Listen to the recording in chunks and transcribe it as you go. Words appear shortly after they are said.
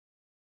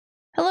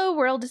Hello,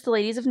 world. It's the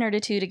Ladies of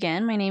Nerditude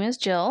again. My name is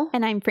Jill.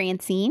 And I'm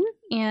Francine.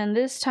 And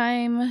this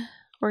time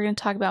we're going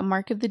to talk about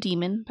Mark of the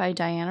Demon by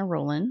Diana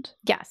Rowland.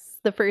 Yes,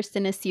 the first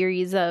in a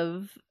series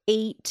of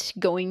 8,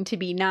 going to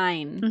be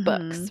 9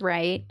 books,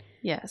 right?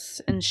 Yes.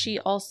 And she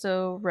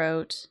also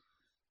wrote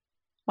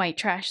White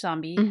Trash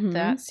Zombie,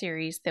 that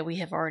series that we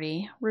have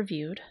already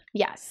reviewed.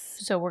 Yes.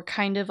 So we're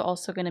kind of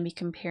also going to be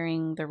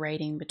comparing the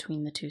writing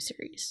between the two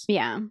series.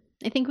 Yeah.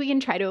 I think we can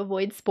try to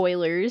avoid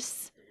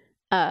spoilers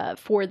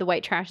for the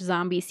White Trash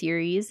Zombie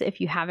series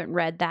if you haven't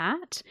read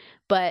that.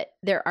 But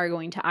there are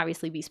going to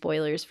obviously be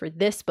spoilers for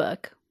this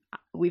book.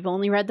 We've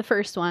only read the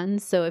first one,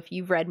 so if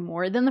you've read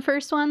more than the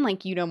first one,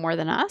 like you know more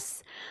than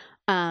us,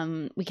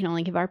 we can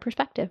only give our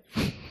perspective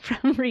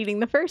from reading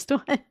the first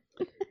one.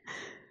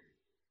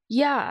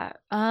 Yeah.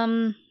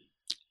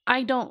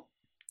 I don't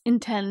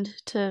intend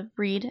to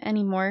read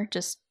anymore.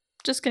 Just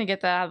gonna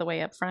get that out of the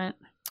way up front.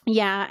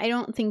 Yeah, I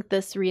don't think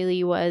this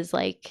really was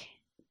like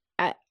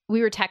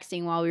we were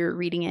texting while we were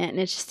reading it, and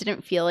it just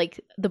didn't feel like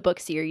the book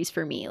series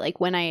for me. Like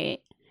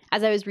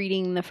as I was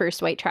reading the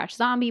first White Trash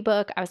Zombie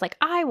book, I was like,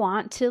 I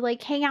want to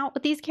like hang out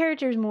with these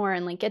characters more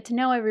and like get to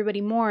know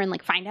everybody more and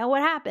like find out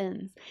what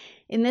happens.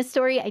 In this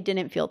story, I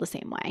didn't feel the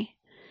same way.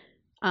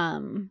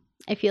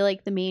 I feel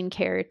like the main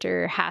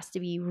character has to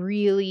be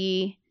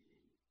really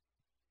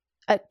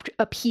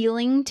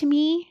appealing to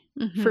me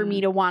for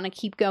me to want to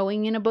keep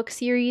going in a book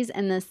series,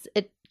 and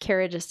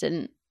Kara just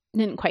didn't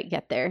quite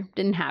get there.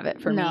 Didn't have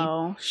it for me.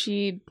 No,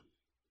 she's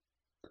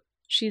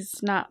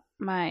not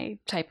my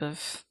type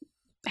of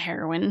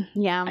heroine.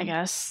 Yeah, I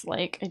guess.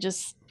 Like,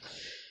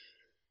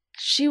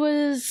 she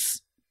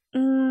was, I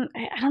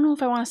don't know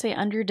if I want to say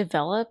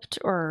underdeveloped,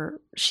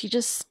 or she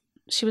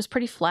was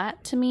pretty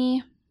flat to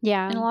me.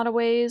 Yeah. In a lot of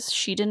ways.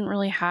 She didn't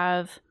really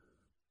have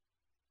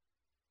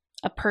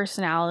a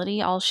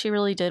personality. All she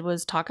really did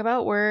was talk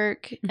about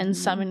work and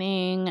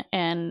summoning,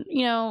 and,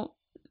 you know,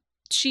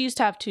 she used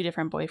to have 2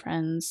 different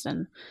boyfriends,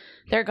 and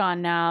they're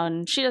gone now,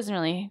 and she doesn't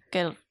really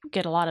get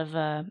a lot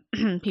of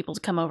people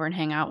to come over and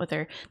hang out with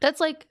her.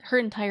 That's like her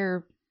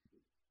entire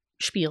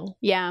spiel.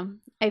 Yeah.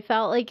 I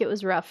felt like it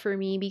was rough for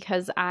me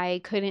because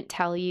I couldn't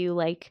tell you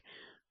like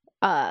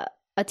a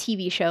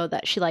TV show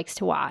that she likes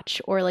to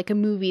watch, or like a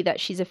movie that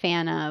she's a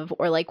fan of,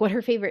 or like what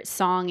her favorite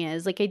song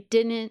is. Like, I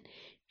didn't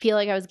feel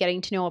like I was getting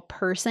to know a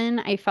person.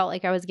 I felt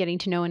like I was getting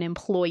to know an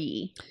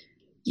employee.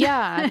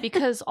 Yeah,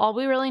 because all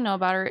we really know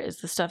about her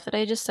is the stuff that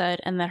I just said,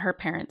 and that her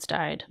parents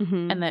died,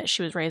 and that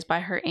she was raised by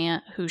her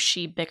aunt, who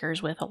she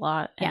bickers with a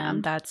lot,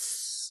 and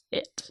that's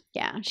it.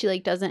 Yeah, she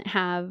like doesn't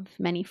have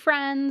many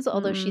friends,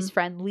 although she's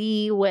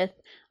friendly with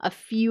a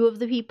few of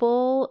the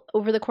people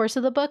over the course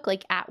of the book,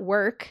 like at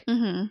work.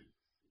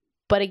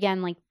 But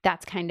again, like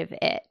that's kind of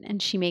it,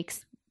 and she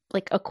makes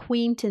like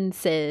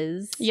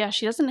acquaintances. Yeah,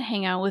 she doesn't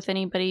hang out with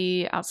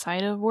anybody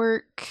outside of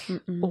work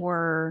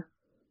or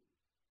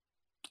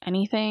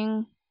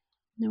anything.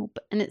 Nope.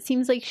 And it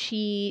seems like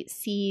she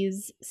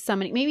sees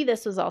summoning. Maybe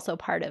this was also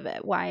part of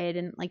it, why I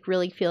didn't like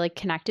really feel like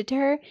connected to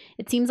her.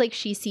 It seems like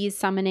she sees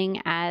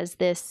summoning as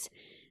this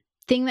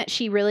thing that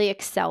she really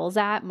excels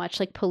at, much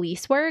like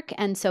police work.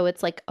 And so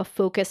it's like a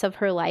focus of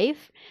her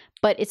life,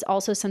 but it's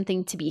also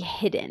something to be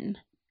hidden.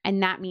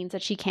 And that means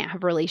that she can't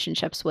have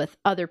relationships with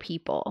other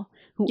people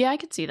who, yeah, I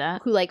could see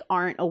that, who like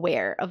aren't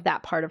aware of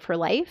that part of her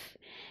life.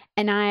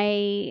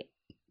 And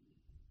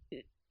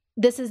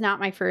this is not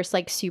my first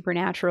like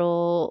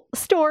supernatural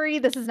story.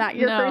 This is not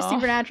your first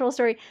supernatural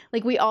story.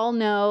 Like, we all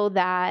know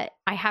that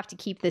I have to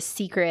keep this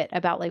secret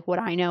about like what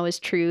I know is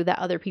true that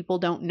other people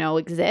don't know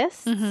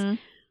exists.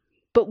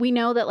 But we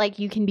know that like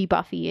you can be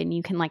Buffy and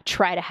you can like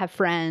try to have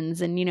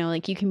friends, and you know,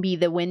 like you can be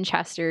the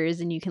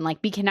Winchesters and you can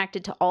like be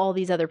connected to all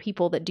these other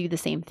people that do the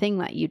same thing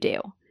that you do.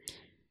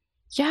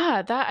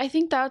 Yeah, I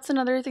think that's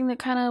another thing that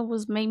kind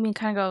of made me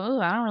kind of go,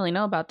 oh, I don't really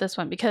know about this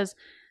one, because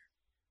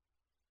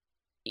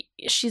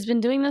she's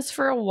been doing this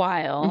for a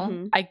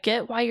while. I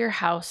get why your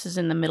house is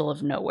in the middle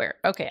of nowhere.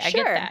 Okay, I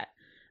get that.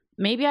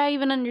 Maybe I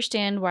even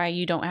understand why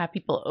you don't have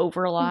people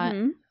over a lot.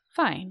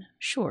 Fine,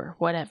 sure,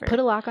 whatever. Put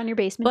a lock on your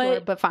basement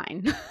door, but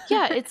fine.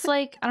 Yeah, it's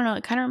like, I don't know,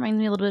 it kind of reminds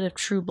me a little bit of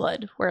True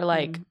Blood, where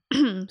like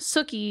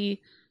Sookie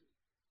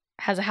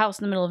has a house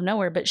in the middle of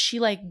nowhere, but she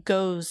like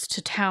goes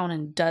to town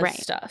and does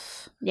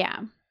stuff. Yeah.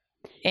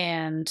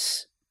 And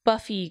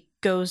Buffy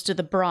goes to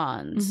the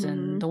Bronze,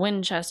 and the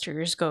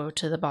Winchesters go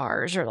to the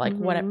bars, or like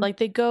whatever. Like,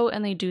 they go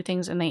and they do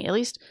things, and they at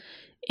least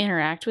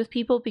interact with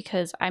people,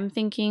 because I'm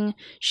thinking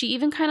she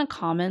even kind of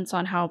comments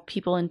on how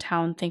people in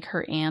town think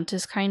her aunt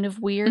is kind of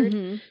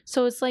weird.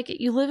 So it's like,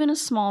 you live in a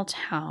small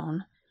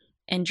town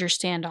and you're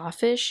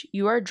standoffish,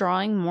 you are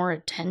drawing more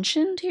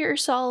attention to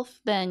yourself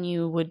than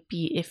you would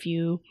be if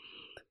you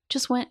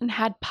just went and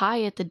had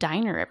pie at the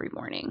diner every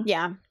morning.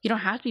 Yeah. You don't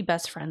have to be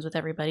best friends with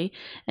everybody.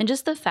 And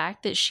just the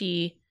fact that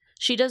she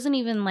doesn't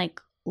even like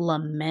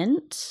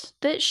lament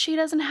that she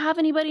doesn't have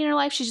anybody in her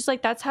life. She's just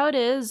like, that's how it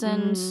is.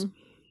 And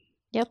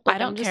yep, I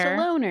don't I'm care.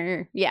 Just a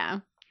loner. Yeah.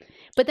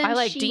 But then I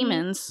like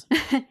demons.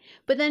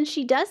 But then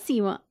she does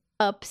seem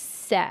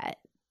upset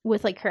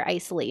with like her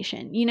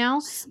isolation, you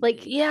know?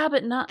 Like, yeah,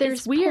 but not, there's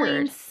it's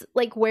weird. points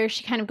like where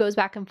she kind of goes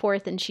back and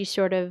forth and she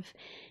sort of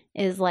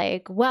is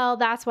like, well,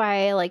 that's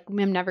why like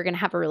I'm never going to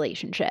have a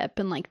relationship.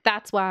 And like,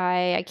 that's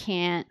why I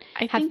can't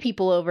have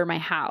people over my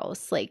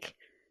house. Like,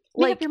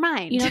 make up your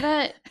mind. You know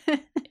that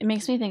it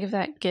makes me think of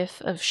that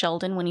gif of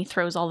Sheldon when he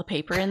throws all the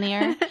paper in the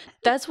air.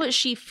 That's what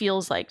she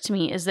feels like to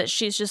me, is that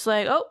she's just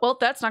like, oh, well,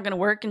 that's not going to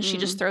work. And she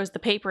just throws the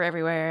paper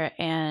everywhere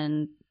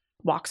and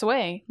walks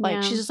away.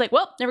 Like, she's just like,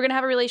 well, never going to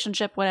have a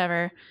relationship,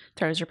 whatever.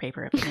 Throws her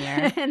paper up in the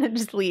air. And then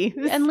just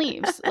leaves. And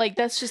leaves. Like,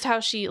 that's just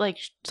how she, like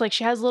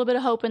she has a little bit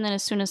of hope. And then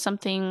as soon as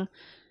something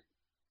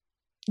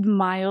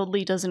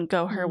mildly doesn't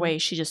go her way,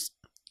 she just,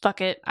 fuck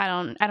it, I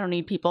don't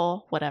need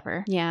people,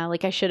 whatever. Yeah,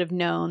 like I should have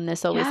known,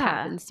 this always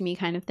happens to me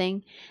kind of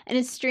thing. And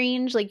it's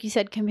strange, like you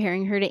said,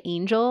 comparing her to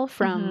Angel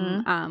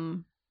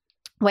from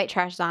White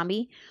Trash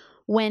Zombie.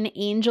 When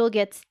Angel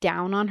gets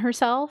down on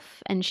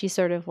herself and she's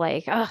sort of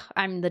like, ugh,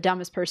 I'm the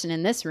dumbest person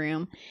in this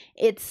room,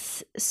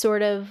 it's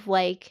sort of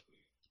like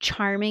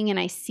charming, and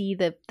I see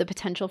the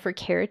potential for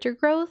character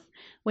growth.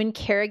 When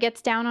Kara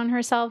gets down on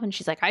herself and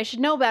she's like, I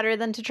should know better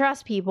than to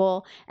trust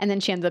people, and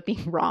then she ends up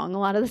being wrong a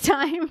lot of the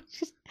time.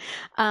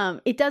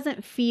 It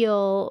doesn't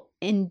feel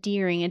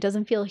endearing. It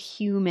doesn't feel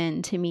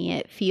human to me.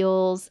 It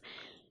feels,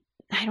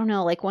 I don't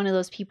know, like one of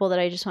those people that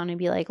I just want to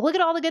be like, look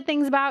at all the good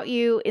things about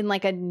you, in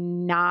like a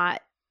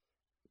not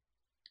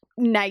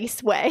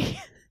nice way.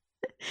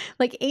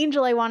 Like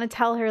Angel, I want to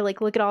tell her,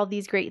 like, look at all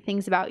these great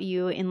things about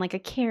you in like a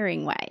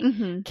caring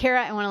way.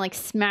 Kara, I want to like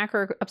smack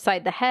her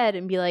upside the head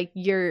and be like,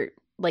 you're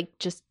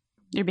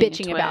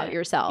bitching about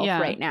yourself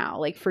right now,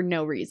 like for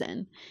no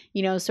reason,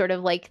 you know, sort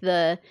of like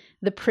the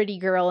pretty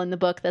girl in the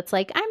book that's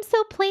like, I'm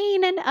so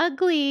plain and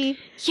ugly.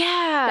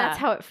 Yeah, that's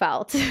how it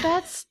felt.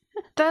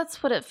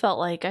 That's what it felt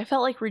like. I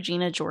felt like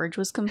Regina George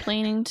was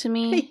complaining to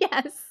me.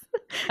 Yes,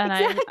 and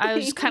exactly. I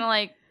was kind of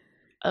like,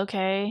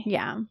 okay,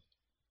 yeah.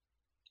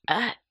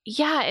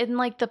 Yeah, and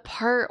like the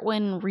part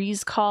when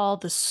Reese Call,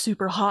 the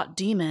super hot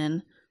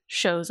demon,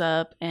 shows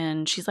up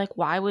and she's like,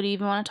 why would he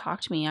even want to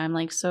talk to me? I'm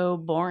like so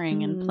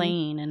boring and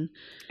plain. And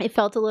it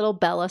felt a little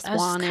Bella Swan-ish.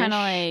 I was kind of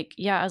like,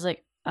 I was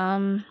like,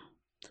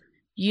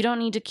 you don't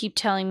need to keep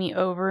telling me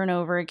over and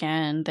over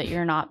again that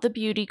you're not the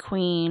beauty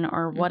queen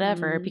or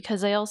whatever,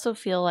 because I also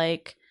feel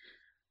like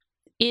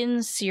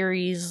in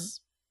series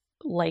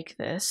like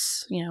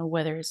this, you know,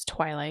 whether it's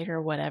Twilight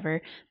or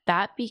whatever,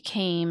 that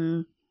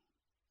became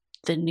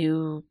the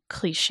new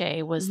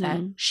cliche, was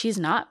that she's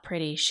not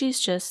pretty,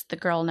 she's just the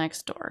girl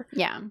next door.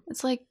 Yeah,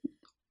 it's like,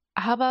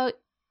 how about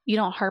you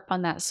don't harp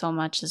on that so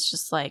much? It's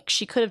just like,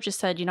 she could have just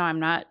said, you know, I'm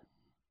not,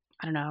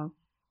 I don't know,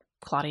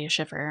 Claudia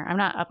Schiffer, I'm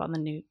not up on the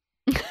new,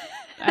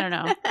 I don't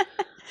know,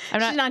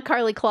 she's not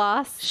Carly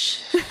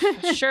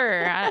Kloss.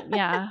 Sure, I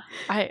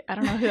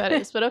don't know who that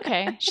is, but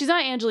okay, she's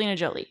not Angelina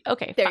Jolie.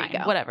 Okay, there fine, you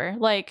go. Whatever,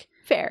 like,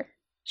 fair.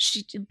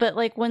 But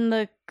like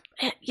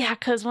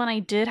because when I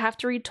did have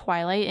to read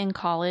Twilight in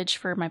college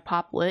for my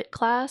pop lit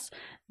class,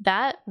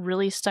 that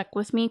really stuck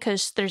with me,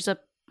 because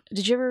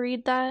did you ever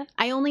read that?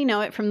 I only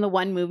know it from the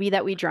one movie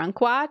that we drunk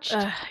watched,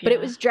 but it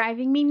was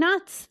driving me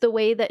nuts the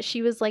way that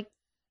she was like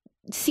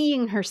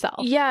seeing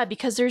herself. Yeah,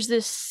 because there's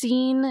this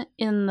scene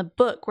in the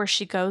book where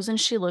she goes and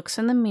she looks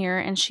in the mirror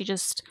and she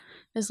just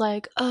is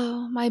like,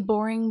 oh, my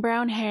boring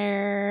brown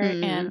hair.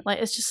 And like,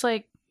 it's just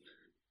like,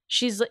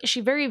 she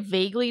very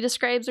vaguely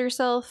describes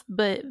herself,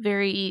 but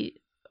very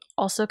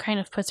also kind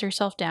of puts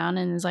herself down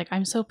and is like,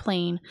 I'm so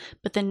plain,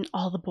 but then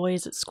all the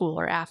boys at school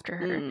are after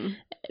her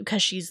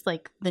because she's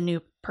like the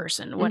new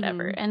person,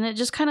 whatever. And it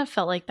just kind of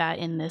felt like that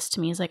in this to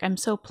me. It's like, I'm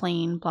so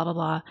plain, blah blah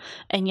blah,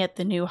 and yet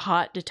the new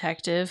hot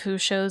detective who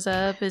shows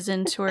up is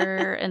into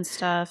her and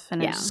stuff.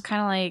 And it's just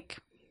kind of like,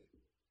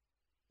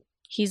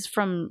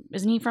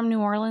 isn't he from New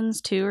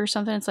Orleans too or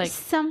something? It's like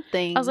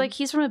something. I was like,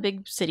 he's from a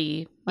big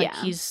city, like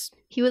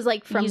he was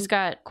like from, he's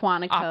got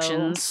Quantico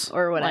options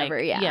or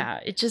whatever.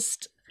 Like, it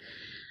just,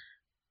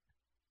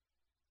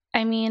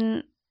 I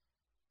mean,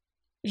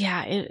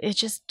 it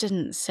just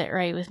didn't sit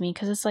right with me,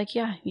 because it's like,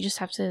 you just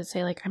have to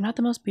say like, I'm not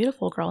the most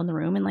beautiful girl in the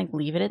room, and like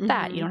leave it at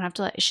that. You don't have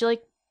to she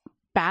like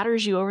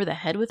batters you over the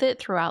head with it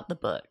throughout the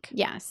book.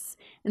 Yes.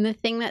 And the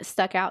thing that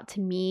stuck out to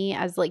me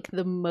as like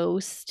the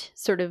most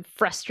sort of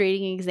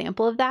frustrating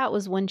example of that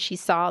was when she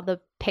saw the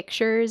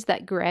pictures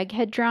that Greg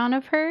had drawn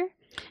of her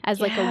as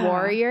like a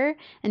warrior,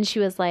 and she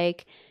was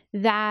like,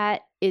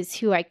 that is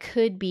who I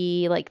could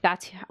be, like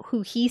that's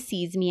who he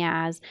sees me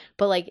as.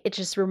 But like, it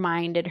just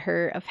reminded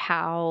her of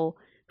how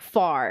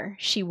far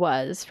she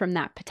was from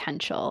that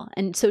potential.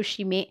 And so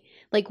she made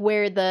like,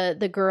 where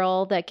the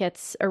girl that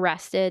gets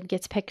arrested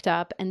gets picked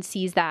up and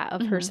sees that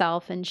of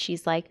herself, and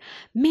she's like,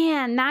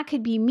 man, that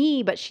could be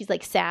me, but she's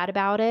like sad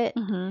about it.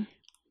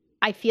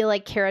 I feel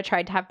like Kara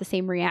tried to have the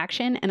same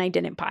reaction, and I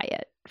didn't buy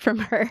it from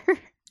her.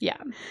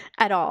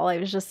 At all. I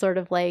was just sort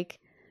of like,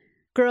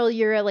 girl,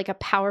 you're like a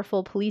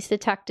powerful police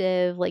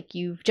detective. Like,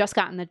 you've just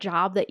gotten the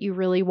job that you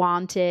really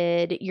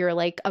wanted. You're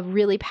like a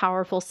really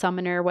powerful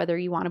summoner, whether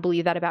you want to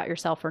believe that about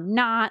yourself or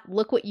not.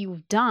 Look what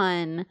you've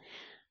done.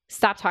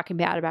 Stop talking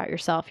bad about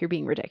yourself. You're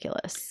being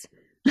ridiculous.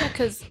 Yeah,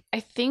 because I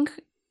think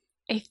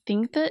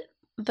that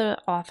the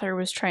author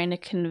was trying to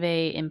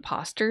convey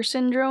imposter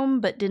syndrome,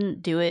 but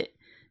didn't do it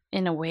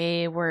in a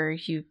way where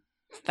you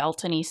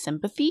felt any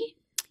sympathy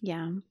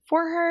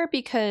for her.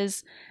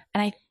 Because,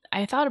 and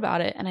I thought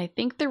about it, and I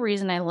think the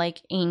reason I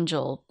like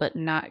Angel but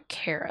not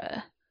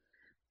Kara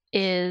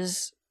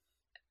is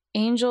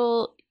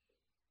Angel,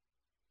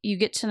 you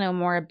get to know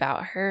more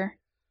about her,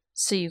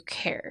 so you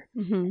care.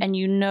 And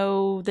you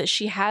know that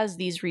she has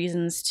these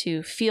reasons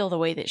to feel the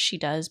way that she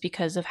does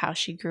because of how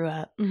she grew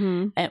up,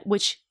 and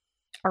which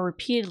are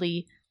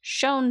repeatedly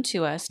shown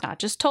to us, not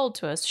just told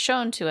to us,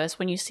 shown to us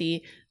when you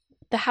see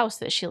the house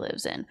that she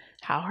lives in,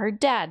 how her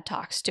dad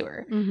talks to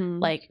her,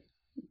 like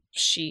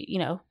she, you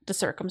know, the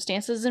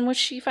circumstances in which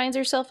she finds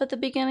herself at the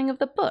beginning of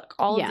the book,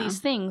 all of these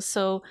things.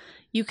 So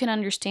you can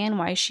understand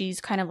why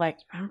she's kind of like,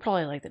 I'm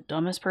probably like the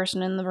dumbest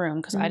person in the room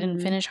because I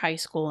didn't finish high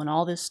school and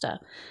all this stuff.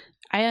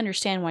 I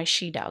understand why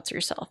she doubts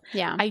herself.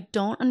 Yeah. I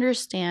don't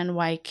understand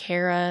why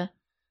Kara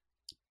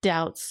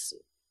doubts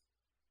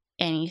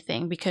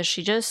anything, because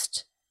she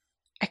just,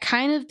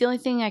 the only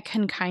thing I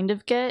can kind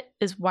of get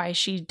is why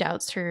she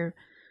doubts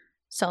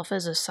herself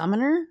as a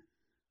summoner,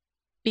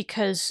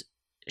 because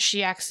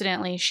she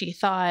accidentally, she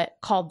thought,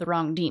 called the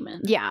wrong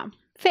demon. Yeah.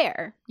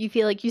 Fair. You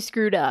feel like you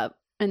screwed up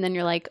and then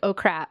you're like, oh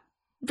crap.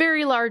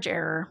 Very large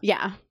error.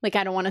 Yeah. Like,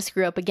 I don't want to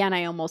screw up again.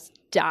 I almost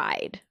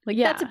died. Like,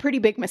 that's a pretty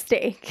big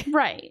mistake.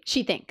 Right.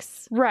 She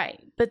thinks.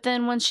 Right. But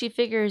then when she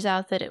figures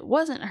out that it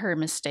wasn't her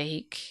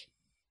mistake,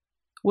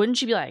 wouldn't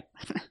she be like,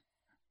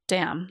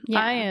 damn,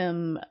 I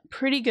am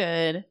pretty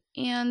good,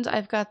 and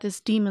I've got this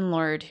demon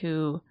lord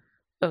who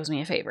owes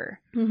me a favor.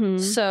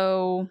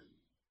 So,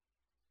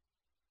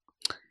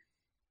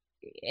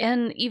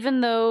 and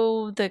even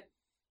though the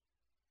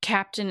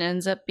captain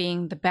ends up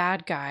being the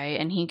bad guy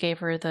and he gave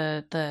her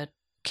the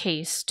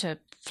case to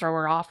throw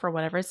her off or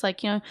whatever, it's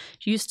like, you know,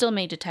 you still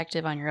made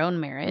detective on your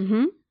own merit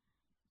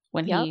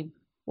when he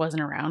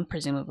wasn't around,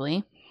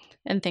 presumably,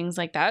 and things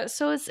like that.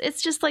 So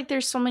it's just like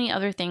there's so many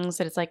other things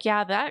that it's like,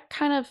 yeah, that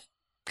kind of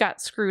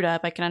got screwed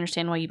up. I can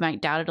understand why you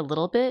might doubt it a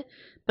little bit,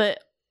 but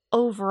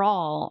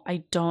overall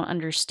I don't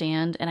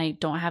understand, and I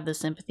don't have the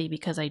sympathy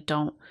because I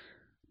don't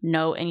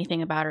know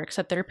anything about her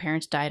except that her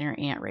parents died and her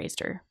aunt raised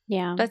her.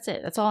 Yeah. That's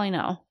it. That's all I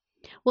know.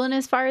 Well, and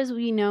as far as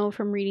we know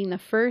from reading the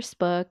first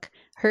book,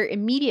 her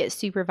immediate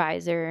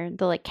supervisor,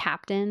 the like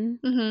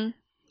captain,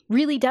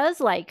 really does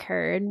like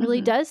her and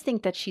really does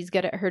think that she's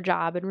good at her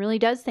job and really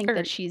does think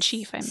that she's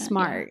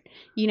smart. Yeah.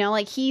 You know,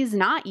 like, he's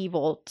not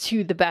evil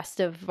to the best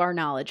of our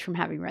knowledge from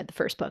having read the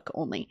first book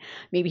only.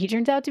 Maybe he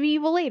turns out to be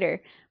evil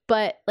later.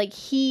 But like,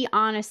 he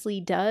honestly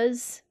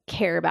does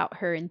care about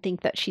her and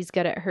think that she's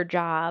good at her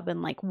job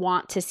and like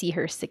want to see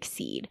her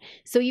succeed.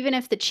 So even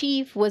if the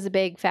chief was a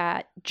big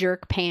fat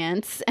jerk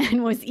pants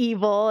and was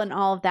evil and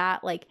all of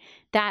that, like,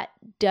 that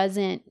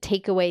doesn't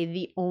take away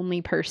the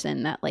only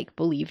person that like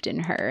believed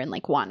in her and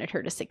like wanted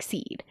her to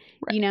succeed,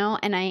 you know?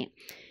 And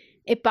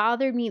it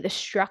bothered me, the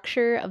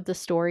structure of the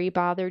story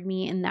bothered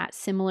me in that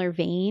similar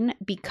vein,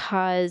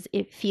 because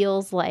it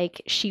feels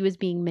like she was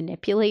being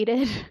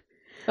manipulated.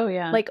 Oh,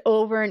 yeah. Like,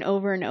 over and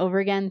over and over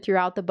again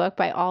throughout the book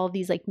by all of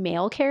these like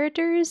male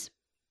characters,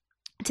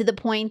 to the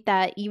point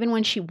that even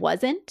when she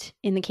wasn't,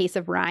 in the case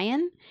of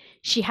Ryan,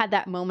 she had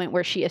that moment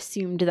where she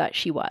assumed that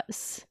she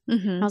was.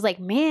 I was like,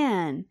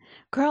 man,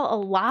 girl, a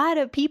lot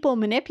of people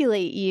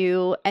manipulate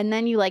you, and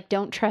then you like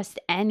don't trust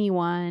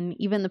anyone,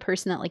 even the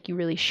person that like you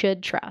really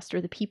should trust,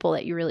 or the people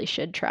that you really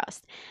should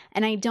trust.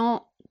 And I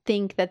don't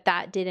think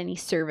that did any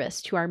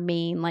service to our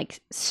main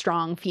like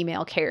strong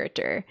female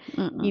character.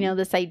 You know,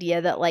 this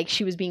idea that like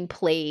she was being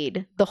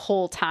played the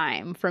whole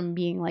time, from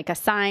being like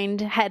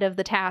assigned head of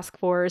the task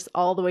force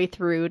all the way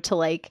through to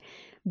like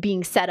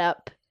being set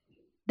up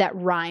that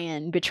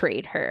Ryan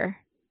betrayed her.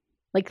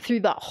 Like, through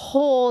the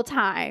whole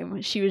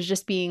time she was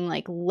just being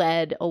like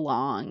led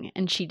along,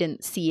 and she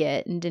didn't see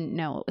it and didn't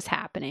know what was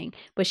happening,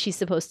 but she's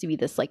supposed to be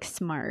this like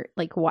smart,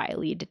 like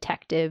wily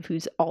detective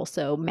who's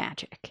also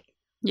magic.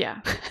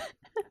 Yeah.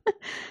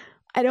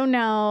 I don't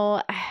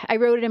know. I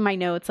wrote it in my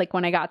notes. Like,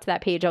 when I got to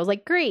that page, I was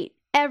like, great.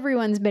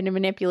 Everyone's been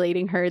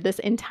manipulating her this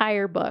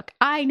entire book.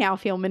 I now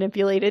feel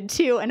manipulated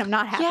too, and I'm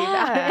not happy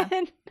about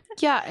it.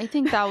 Yeah, I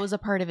think that was a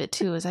part of it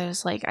too, is I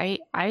was like,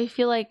 I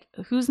feel like,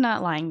 who's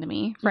not lying to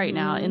me right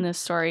now in this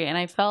story? And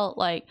I felt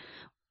like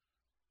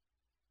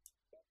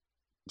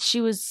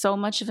she was so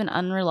much of an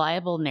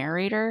unreliable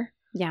narrator.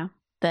 Yeah.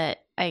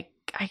 That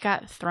I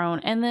got thrown.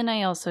 And then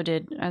I also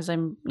did, as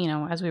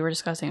we were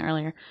discussing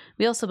earlier,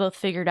 we also both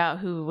figured out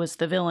who was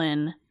the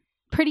villain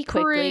pretty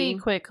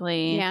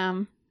quickly.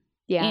 Yeah.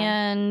 Yeah.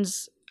 And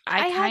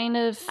I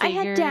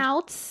had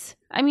doubts.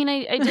 I mean,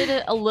 I did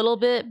it a little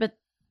bit, but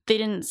they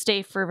didn't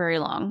stay for very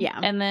long. Yeah.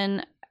 And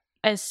then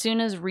as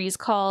soon as Rhys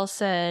Call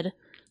said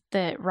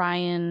that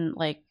Ryan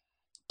like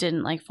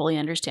didn't like fully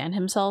understand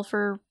himself,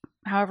 or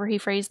however he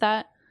phrased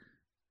that,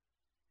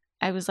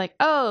 I was like,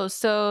 oh,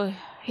 so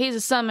he's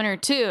a summoner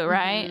too,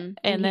 right? Mm-hmm.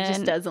 And he then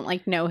just doesn't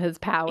like know his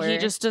power. He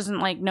just doesn't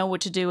like know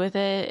what to do with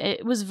it.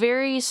 It was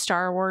very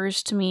Star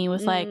Wars to me,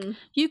 with like,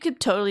 you could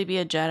totally be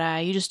a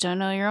Jedi, you just don't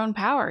know your own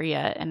power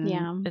yet.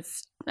 And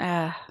it's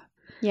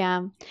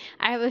yeah,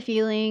 I have a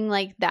feeling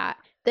like that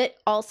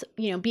also,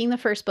 you know, being the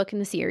first book in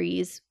the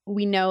series,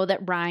 we know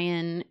that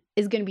Ryan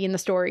is going to be in the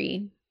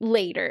story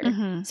later.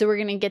 Mm-hmm. So we're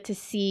going to get to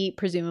see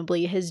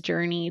presumably his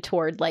journey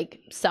toward like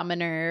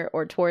summoner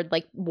or toward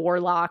like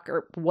warlock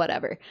or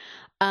whatever.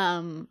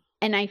 And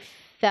I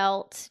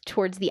felt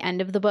towards the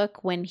end of the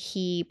book when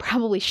he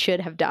probably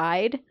should have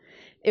died,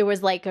 it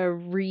was like a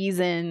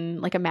reason,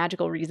 like a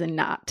magical reason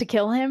not to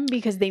kill him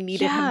because they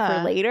needed him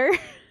for later.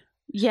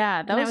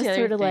 Yeah, that was the other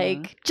sort of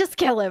thing. like, just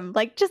kill him.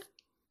 Like, just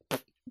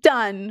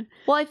done.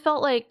 Well, I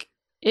felt like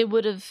it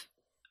would have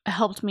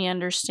helped me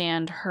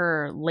understand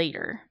her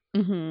later.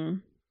 Mm-hmm.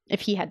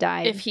 If he had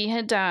died. If he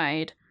had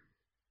died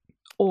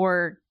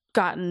or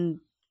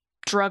gotten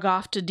drug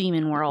off to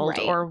Demon World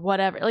or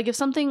whatever. Like, if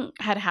something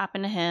had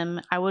happened to him,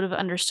 I would have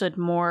understood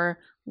more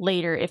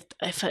later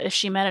if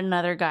she met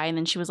another guy and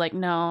then she was like,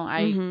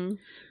 no,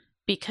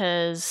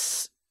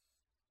 because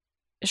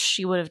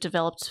she would have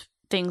developed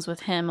things with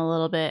him a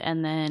little bit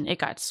and then it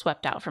got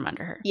swept out from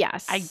under her.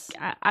 Yes.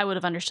 I would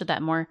have understood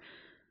that more.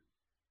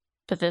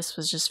 But this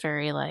was just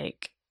very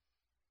like,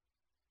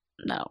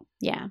 no.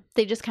 Yeah.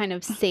 They just kind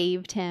of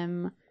saved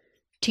him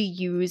to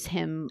use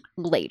him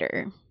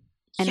later.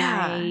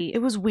 And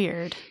it was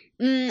weird.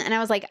 And I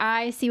was like,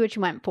 I see what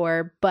you went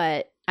for,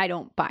 but I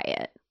don't buy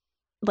it.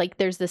 Like,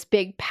 there's this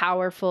big,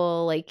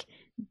 powerful, like,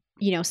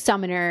 you know,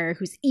 summoner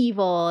who's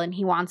evil and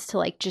he wants to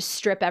like just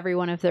strip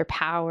everyone of their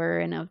power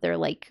and of their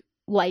like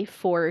life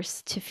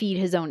force to feed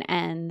his own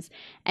ends.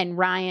 And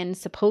Ryan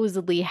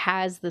supposedly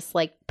has this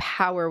like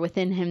power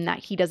within him that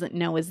he doesn't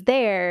know is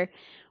there.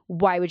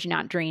 Why would you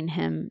not drain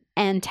him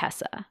and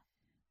Tessa?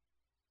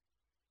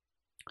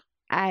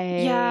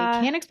 I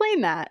can't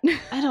explain that.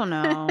 I don't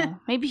know.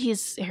 Maybe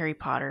he's Harry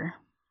Potter.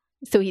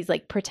 So he's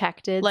like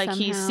protected. Like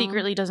somehow. He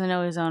secretly doesn't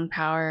know his own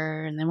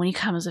power. And then when he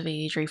comes of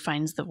age or he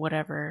finds the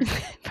whatever.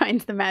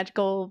 finds the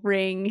magical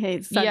ring.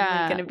 He's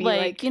suddenly going to be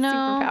like, you know,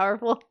 super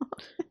powerful.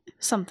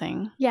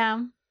 Something. Yeah.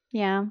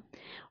 Yeah.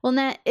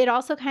 Well, it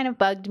also kind of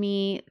bugged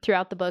me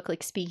throughout the book,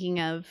 like speaking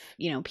of,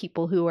 you know,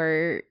 people who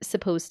are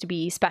supposed to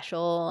be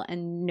special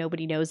and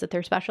nobody knows that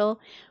they're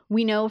special.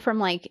 We know from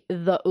like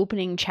the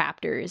opening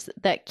chapters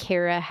that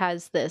Kara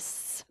has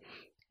this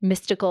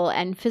mystical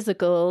and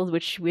physical,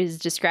 which was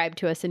described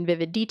to us in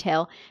vivid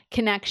detail,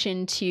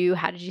 connection to,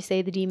 how did you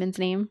say the demon's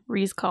name?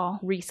 Rhys-Khal.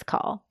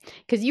 Rhys-Khal.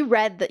 Because you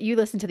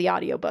listened to the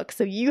audiobook,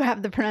 so you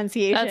have the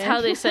pronunciation. That's how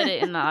they said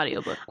it in the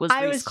audiobook, was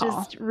Rhys-Khal. I was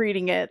just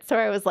reading it, so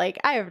I was like,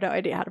 I have no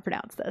idea how to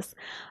pronounce this.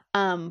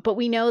 But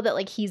we know that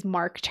like he's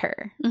marked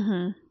her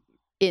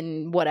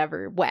in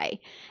whatever way,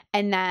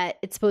 and that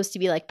it's supposed to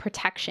be like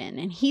protection.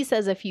 And he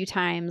says a few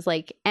times,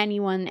 like,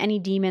 any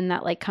demon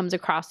that like comes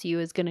across you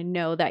is going to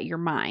know that you're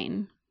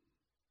mine.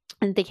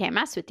 And they can't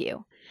mess with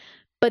you.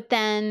 But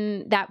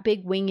then that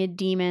big winged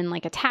demon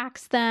like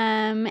attacks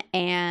them.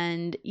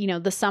 And, you know,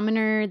 the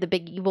summoner, the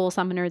big evil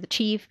summoner, the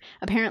chief,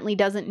 apparently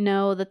doesn't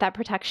know that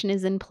protection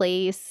is in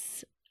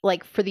place.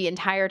 Like for the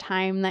entire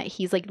time that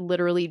he's like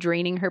literally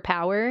draining her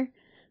power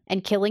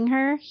and killing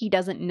her, he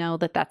doesn't know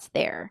that that's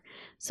there.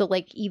 So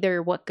like,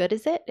 either what good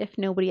is it if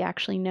nobody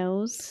actually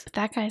knows? But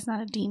that guy's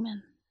not a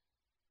demon.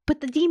 But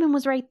the demon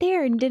was right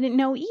there and didn't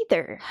know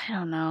either. I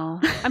don't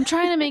know. I'm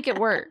trying to make it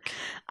work.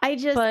 I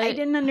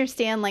didn't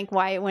understand like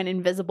why it went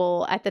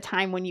invisible at the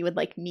time when you would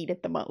like need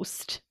it the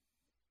most.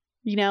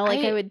 You know,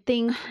 like I would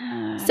think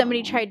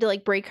somebody tried to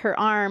like break her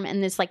arm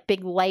and this like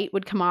big light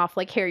would come off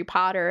like Harry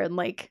Potter and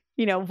like,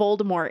 you know,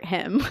 Voldemort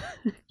him.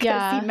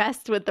 Because he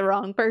messed with the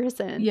wrong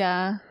person.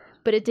 Yeah.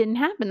 But it didn't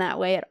happen that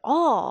way at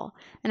all.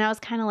 And I was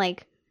kind of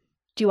like,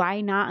 do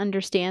I not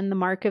understand the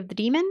mark of the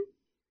demon?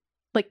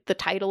 Like the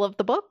title of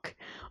the book?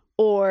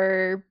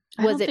 Or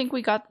I don't think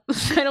we got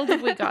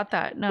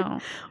that,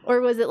 no.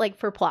 Or was it like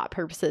for plot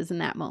purposes in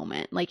that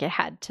moment? Like it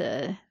had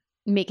to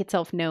make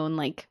itself known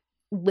like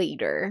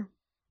later.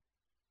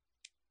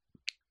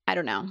 I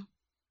don't know.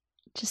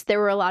 Just there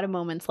were a lot of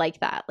moments like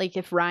that. Like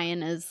if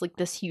Ryan is like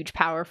this huge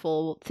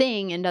powerful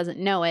thing and doesn't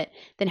know it,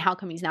 then how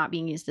come he's not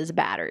being used as a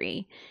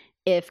battery?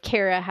 If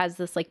Kara has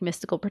this like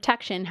mystical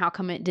protection, how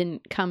come it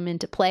didn't come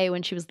into play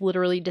when she was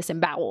literally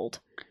disemboweled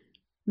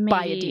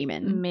by a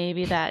demon?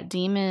 Maybe that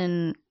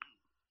demon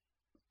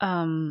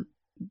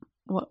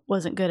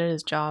wasn't good at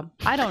his job.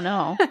 I don't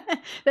know.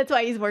 That's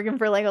why he's working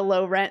for like a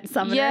low rent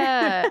summoner.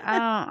 Yeah,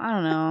 I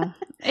don't know.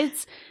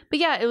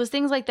 It was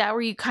things like that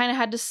where you kind of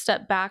had to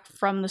step back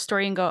from the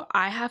story and go,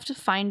 I have to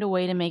find a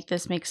way to make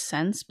this make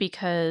sense,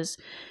 because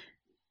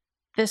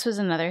this was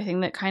another thing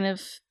that kind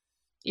of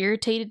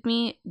irritated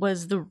me,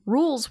 was the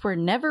rules were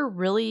never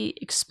really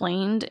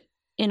explained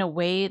in a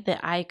way that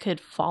I could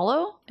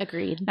follow.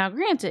 Agreed. Now,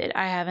 granted,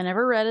 I haven't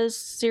ever read a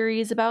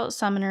series about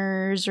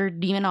summoners or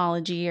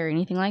demonology or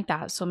anything like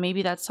that, so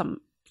maybe that's some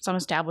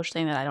established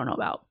thing that I don't know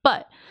about.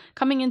 But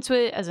coming into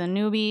it as a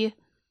newbie,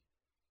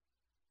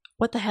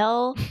 what the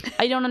hell?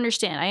 I don't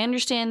understand. I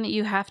understand that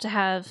you have to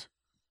have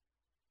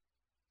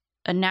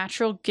a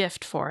natural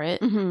gift for it.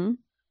 Mm-hmm.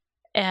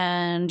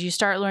 And you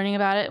start learning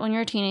about it when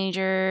you're a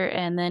teenager.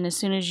 And then as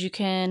soon as you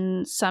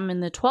can summon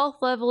the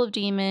 12th level of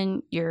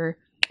demon, you're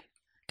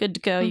good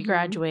to go. You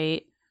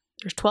graduate.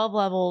 There's 12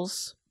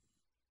 levels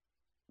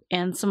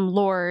and some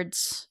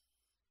lords.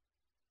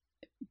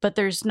 But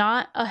there's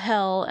not a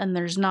hell and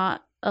there's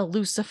not a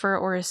Lucifer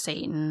or a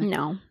Satan.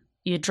 No.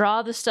 You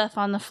draw the stuff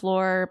on the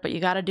floor, but you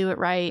got to do it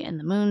right. And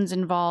the moon's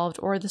involved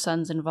or the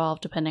sun's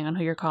involved, depending on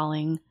who you're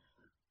calling.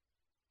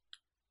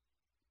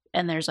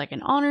 And there's like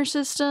an honor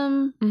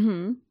system.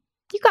 Mm-hmm.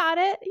 You got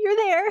it. You're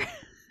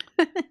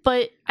there.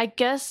 But I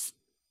guess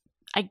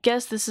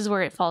this is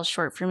where it falls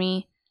short for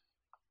me.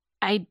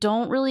 I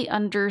don't really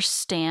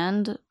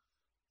understand.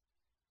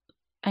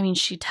 I mean,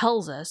 she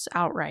tells us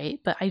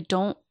outright, but I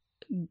don't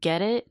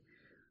get it.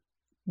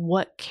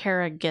 What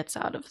Kara gets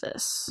out of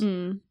this.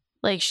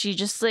 Like, she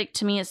just, like,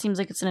 to me, it seems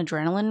like it's an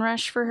adrenaline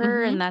rush for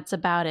her, and that's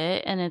about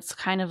it. And it's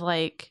kind of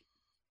like,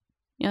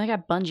 you know, they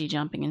got bungee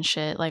jumping and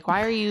shit. Like,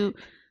 why are you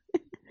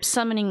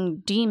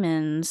summoning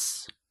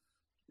demons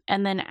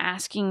and then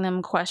asking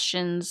them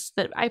questions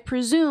that I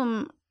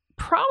presume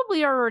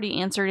probably are already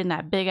answered in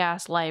that big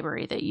ass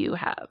library that you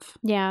have?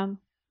 Yeah.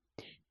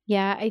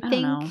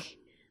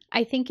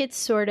 I think it's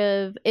sort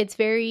of, it's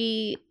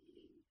very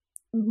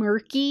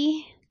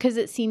murky because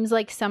it seems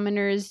like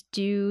summoners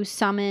do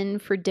summon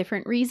for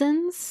different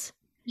reasons.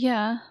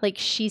 Yeah. Like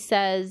she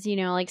says, you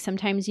know, like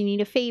sometimes you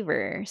need a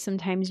favor.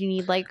 Sometimes you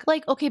need like,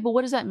 okay, but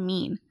what does that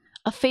mean?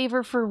 A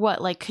favor for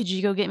what? Like, could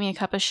you go get me a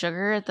cup of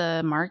sugar at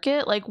the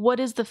market? Like,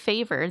 what is the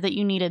favor that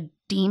you need a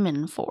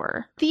demon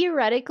for?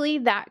 Theoretically,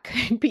 that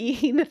could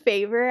be the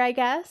favor, I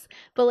guess.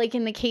 But like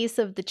in the case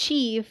of the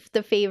chief,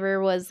 the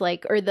favor was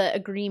like, or the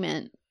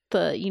agreement,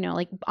 the, you know,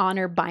 like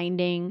honor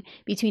binding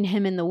between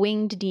him and the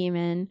winged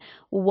demon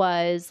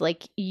was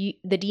like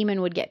the demon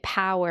would get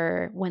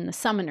power when the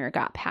summoner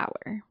got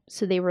power.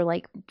 So they were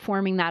like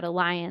forming that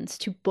alliance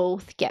to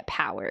both get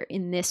power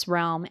in this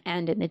realm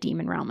and in the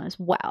demon realm as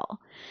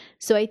well.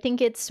 So I think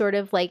it's sort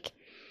of like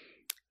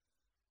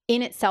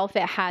in itself,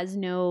 it has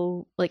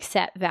no like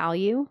set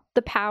value,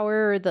 the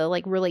power or the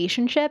like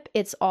relationship.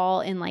 It's all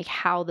in like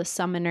how the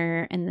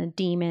summoner and the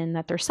demon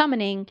that they're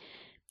summoning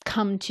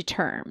come to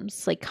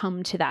terms, like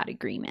come to that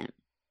agreement.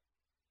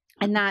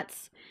 And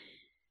that's,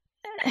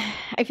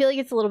 I feel like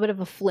it's a little bit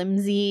of a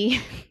flimsy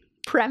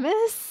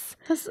premise.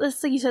 That's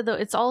like you said, though,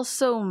 it's all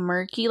so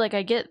murky. Like,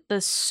 I get the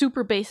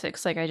super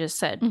basics, like I just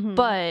said,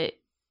 but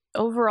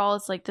overall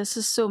it's like this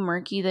is so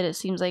murky that it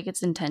seems like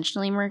it's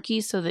intentionally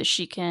murky so that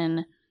she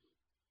can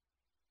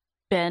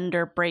bend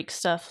or break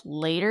stuff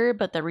later,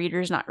 but the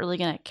reader's not really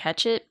going to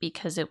catch it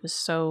because it was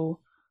so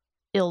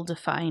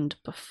ill-defined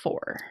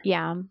before.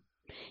 Yeah.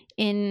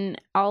 In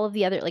all of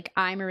the other, like,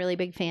 I'm a really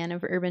big fan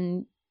of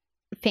urban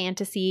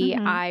fantasy.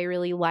 I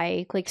really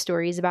like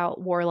stories about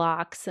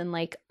warlocks and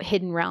like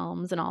hidden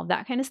realms and all of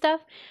that kind of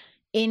stuff.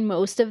 In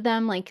most of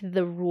them, like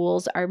the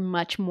rules are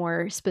much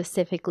more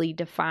specifically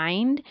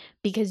defined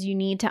because you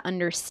need to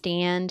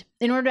understand,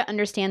 in order to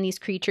understand these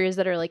creatures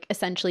that are like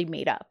essentially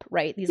made up,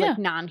 right? These like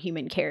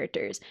non-human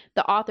characters.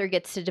 The author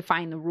gets to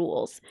define the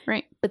rules.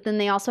 Right. But then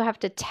they also have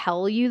to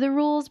tell you the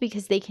rules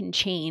because they can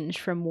change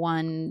from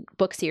one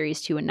book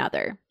series to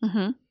another.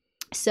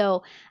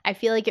 So I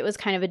feel like it was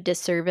kind of a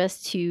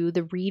disservice to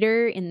the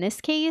reader in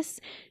this case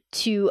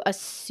to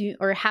assume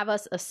or have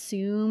us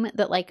assume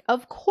that, like,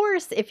 of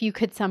course, if you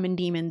could summon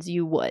demons,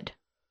 you would.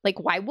 Like,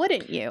 why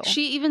wouldn't you?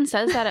 She even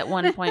says that at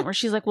one point where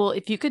she's like, well,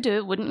 if you could do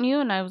it, wouldn't you?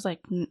 And I was like,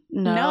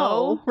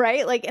 no.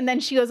 Right? Like, and then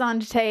she goes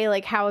on to say,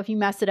 like, how if you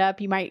mess it up,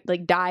 you might,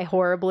 like, die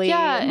horribly.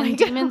 Yeah, and like,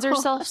 demons are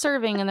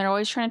self-serving and they're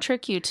always trying to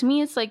trick you. To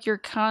me, it's like you're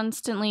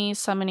constantly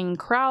summoning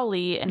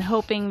Crowley and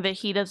hoping that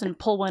he doesn't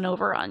pull one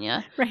over on you.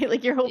 Right?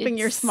 Like, you're hoping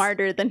you're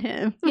smarter than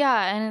him.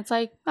 Yeah, and it's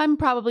like, I'm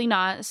probably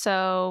not,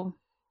 so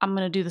I'm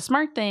going to do the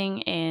smart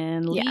thing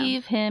and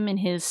leave him in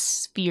his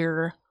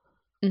sphere.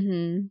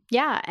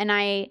 Yeah, and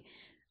I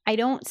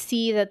don't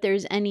see that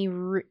there's any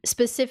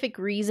specific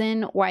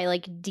reason why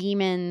like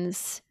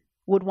demons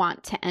would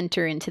want to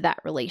enter into that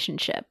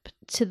relationship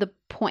to the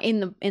point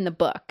in the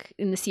book,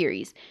 in the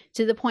series,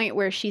 to the point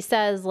where she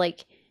says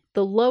like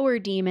the lower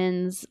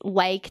demons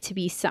like to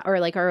be or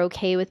like are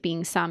okay with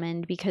being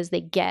summoned because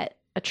they get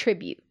a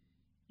tribute.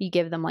 You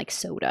give them like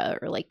soda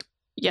or like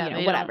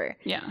whatever.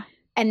 Yeah.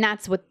 And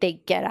that's what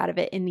they get out of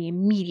it in the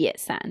immediate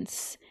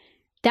sense.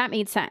 That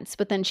made sense.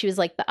 But then she was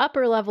like, the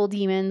upper level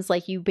demons,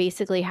 like you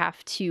basically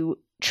have to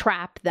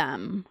trap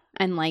them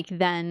and like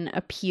then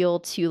appeal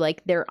to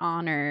like their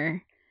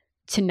honor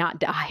to not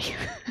die.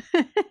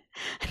 And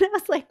I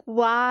was like,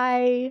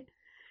 why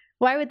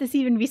would this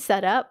even be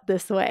set up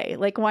this way?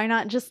 Like, why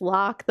not just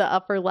lock the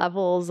upper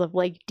levels of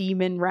like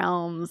demon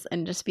realms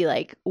and just be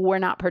like, we're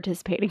not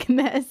participating in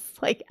this,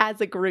 like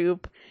as a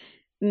group.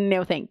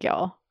 No, thank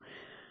y'all.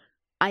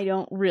 I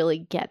don't really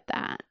get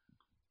that.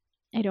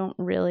 I don't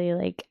really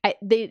like.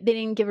 They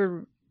didn't give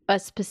a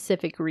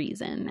specific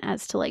reason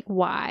as to like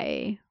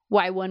why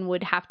one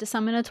would have to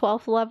summon a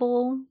 12th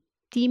level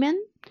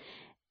demon,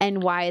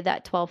 and why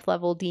that 12th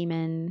level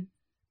demon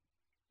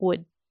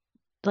would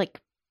like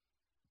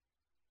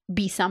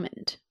be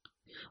summoned.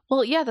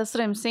 Well, yeah, that's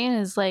what I'm saying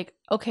is like,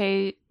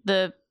 okay,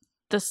 the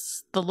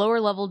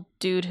lower level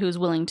dude who's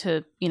willing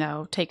to, you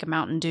know, take a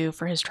Mountain Dew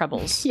for his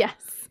troubles. Yes.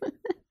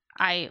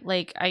 I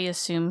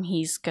assume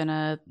he's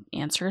gonna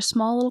answer a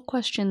small little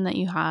question that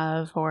you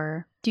have,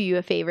 or do you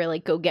a favor,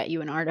 like go get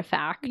you an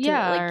artifact.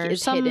 Yeah, like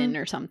is hidden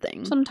or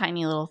something. Some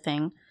tiny little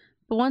thing.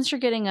 But once you're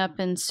getting up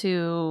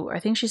into, I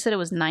think she said it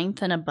was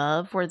 9th and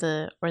above, or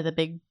the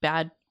big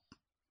bad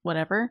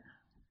whatever.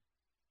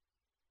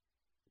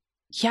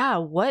 Yeah,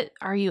 what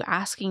are you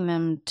asking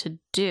them to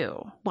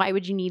do? Why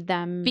would you need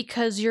them?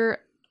 Because you're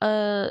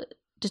a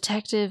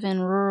detective in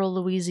rural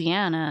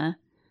Louisiana.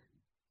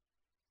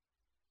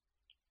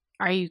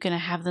 Are you going to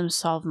have them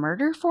solve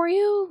murder for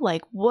you?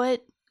 Like,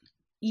 what?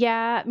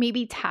 Yeah,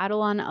 maybe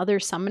tattle on other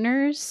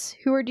summoners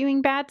who are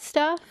doing bad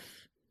stuff.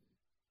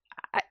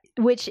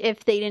 Which,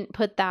 if they didn't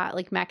put that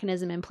like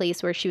mechanism in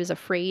place where she was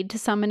afraid to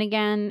summon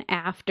again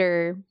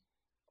after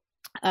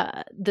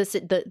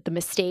the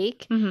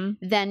mistake,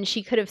 then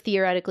she could have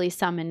theoretically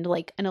summoned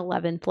like an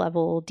 11th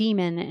level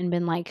demon and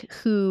been like,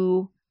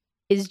 who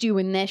is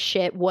doing this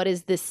shit? What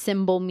does this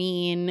symbol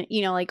mean?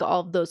 You know, like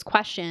all of those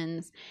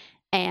questions,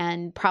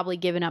 and probably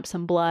given up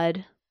some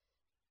blood,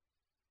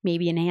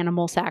 maybe an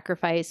animal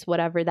sacrifice,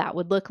 whatever that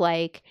would look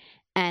like,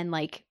 and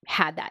like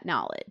had that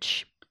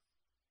knowledge.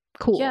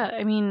 Cool. Yeah,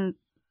 I mean,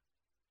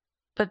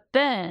 but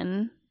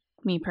then,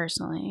 me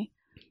personally,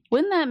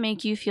 wouldn't that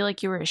make you feel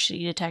like you were a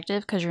shitty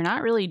detective? Because you're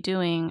not really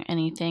doing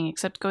anything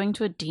except going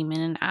to a demon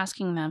and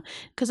asking them.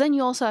 Because then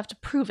you also have to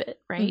prove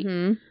it, right?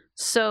 Mm-hmm.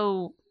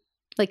 So,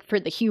 like for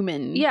the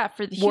human,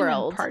 for the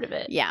human part of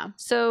it, yeah.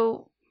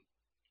 So,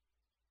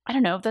 I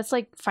don't know if that's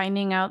like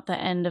finding out the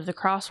end of the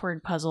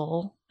crossword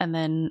puzzle and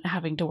then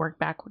having to work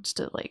backwards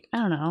to like, I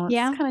don't know.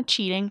 It's kind of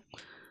cheating.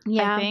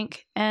 Yeah, I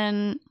think,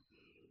 and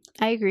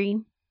I agree.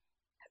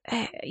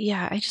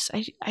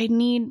 I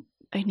need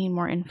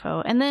more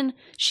info. And then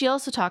she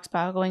also talks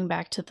about, going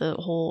back to the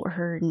whole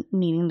her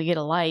needing to get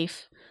a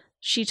life,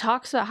 she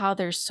talks about how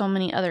there's so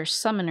many other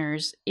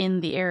summoners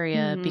in the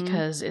area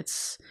because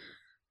it's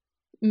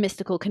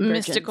mystical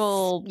convergence.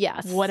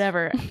 Yes,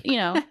 whatever, you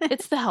know.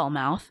 It's the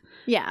Hellmouth.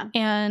 Yeah,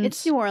 and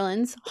it's New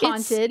Orleans,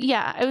 haunted.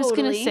 I was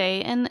gonna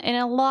say, and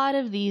a lot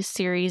of these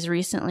series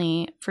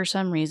recently, for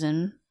some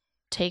reason,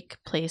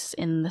 take place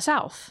in the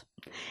South.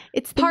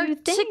 It's the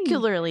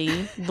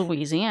particularly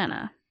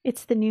Louisiana.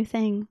 It's the new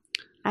thing.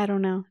 I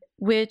don't know.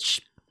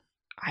 Which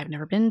I've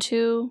never been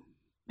to.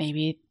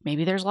 Maybe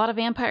there's a lot of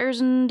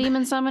vampires and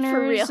demon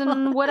summoners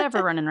and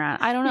whatever running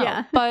around. I don't know.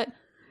 Yeah. But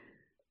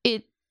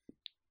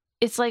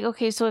it's like,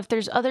 okay, so if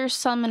there's other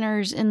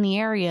summoners in the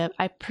area,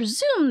 I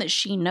presume that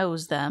she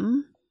knows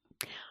them.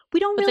 We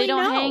don't really know.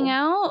 But they don't hang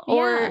out?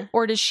 Yeah.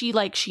 Or does she,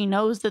 like, she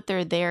knows that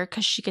they're there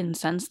because she can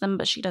sense them,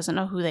 but she doesn't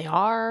know who they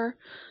are?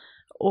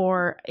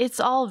 Or it's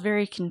all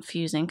very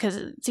confusing because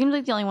it seems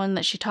like the only one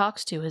that she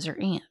talks to is her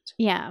aunt.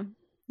 Yeah.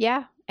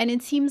 Yeah. And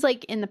it seems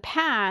like in the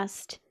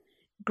past,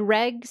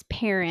 Greg's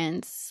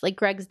parents, like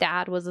Greg's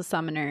dad was a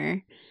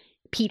summoner,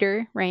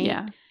 Peter, right?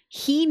 Yeah.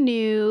 He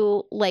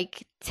knew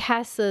like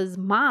Tessa's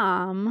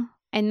mom,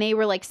 and they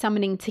were like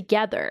summoning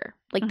together.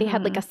 Like they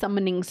had like a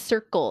summoning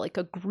circle, like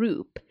a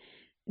group.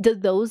 Do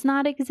those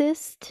not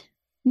exist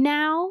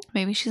now?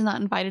 Maybe she's not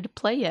invited to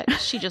play yet.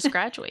 She just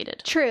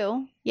graduated.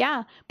 True.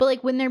 Yeah. But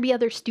like, wouldn't there be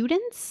other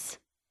students?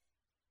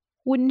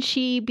 Wouldn't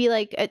she be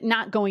like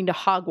not going to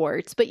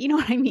Hogwarts? But you know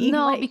what I mean?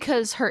 No, like,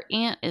 because her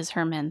aunt is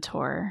her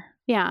mentor.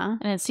 Yeah.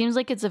 And it seems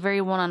like it's a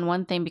very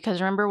one-on-one thing, because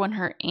remember when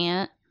her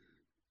aunt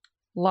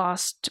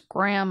lost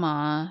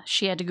grandma,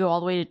 she had to go all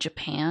the way to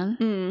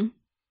Japan.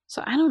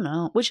 So I don't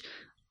know, which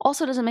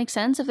also doesn't make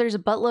sense if there's a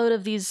buttload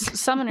of these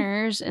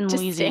summoners in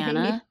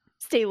Louisiana.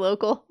 Stay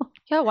local.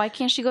 Yeah, why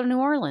can't she go to New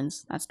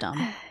Orleans? That's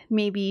dumb.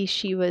 Maybe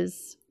she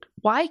was.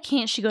 Why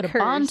can't she go to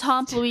Bon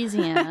Temps,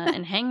 Louisiana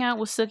and hang out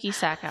with Sookie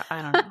Sack?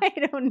 I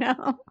don't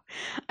know.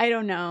 I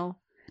don't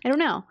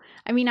know.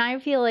 I mean, I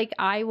feel like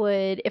I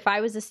would, if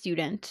I was a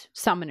student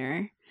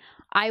summoner,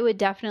 I would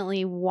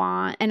definitely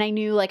want, and I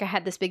knew like I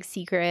had this big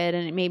secret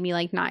and it made me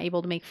like not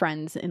able to make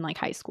friends in like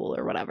high school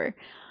or whatever.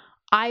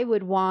 I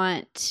would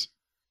want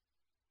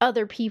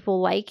other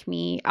people like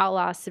me, a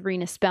la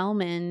Sabrina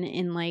Spellman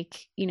in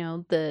like, you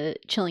know, the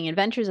Chilling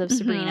Adventures of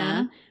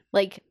Sabrina,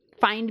 like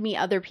find me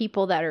other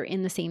people that are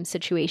in the same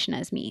situation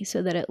as me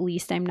so that at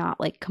least I'm not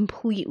like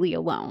completely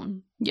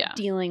alone. Yeah.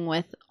 Dealing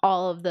with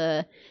all of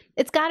the,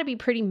 it's got to be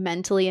pretty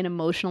mentally and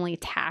emotionally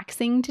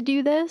taxing to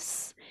do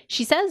this.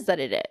 She says that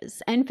it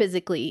is, and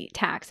physically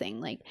taxing.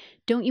 Like,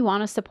 don't you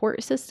want a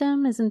support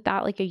system? Isn't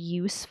that like a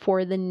use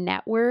for the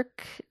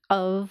network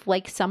of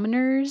like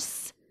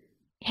summoners?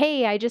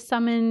 Hey, I just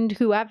summoned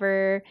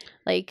whoever.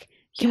 Like,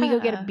 can we go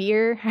get a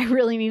beer? I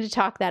really need to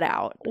talk that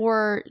out.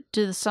 Or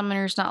do the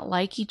summoners not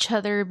like each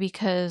other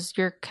because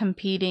you're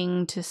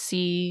competing to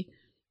see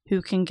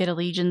who can get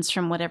allegiance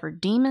from whatever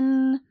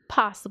demon?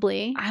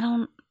 Possibly. I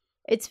don't.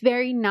 It's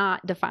very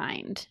not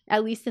defined,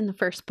 at least in the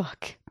first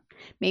book.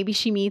 Maybe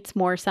she meets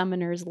more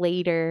summoners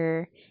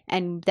later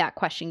and that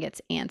question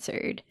gets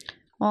answered.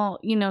 Well,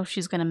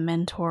 she's going to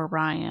mentor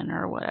Ryan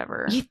or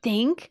whatever. You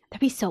think?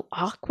 That'd be so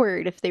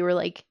awkward if they were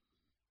like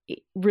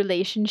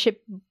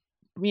relationship,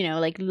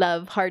 like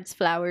love, hearts,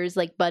 flowers,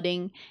 like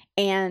budding.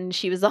 And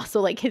she was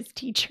also like his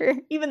teacher,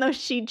 even though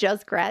she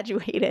just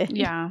graduated.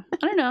 Yeah. I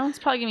don't know. It's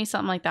probably going to be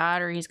something like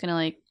that. Or he's going to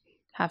like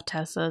have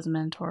Tessa as a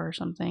mentor or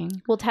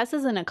something. Well,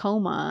 Tessa's in a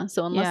coma.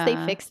 So unless they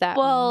fix that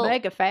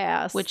mega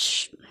fast.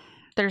 Which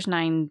there's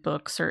 9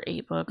 books or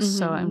 8 books.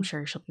 So I'm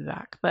sure she'll be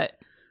back. But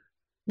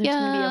there's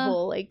gonna be a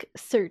whole like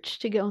search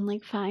to go and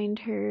like find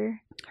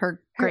her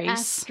grace,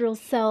 astral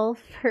self,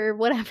 her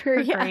whatever,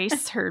 her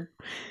grace, her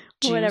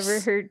juice.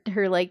 Whatever,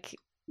 her like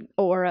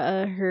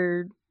aura,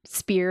 her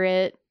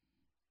spirit,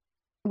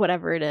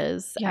 whatever it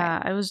is.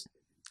 I was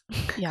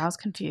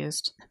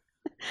confused.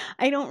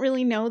 I don't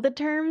really know the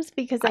terms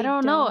because I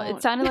don't know.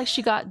 It sounded like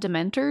she got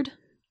dementored.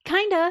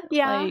 Kinda,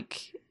 yeah.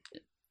 Like,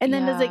 and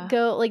then does it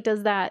go like?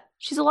 Does that?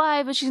 She's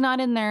alive, but she's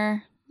not in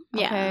there.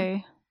 Yeah.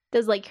 Okay.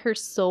 Does like her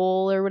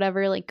soul or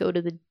whatever like go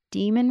to the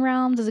demon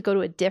realm? Does it go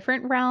to a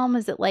different realm?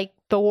 Is it like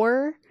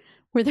Thor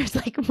where there's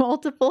like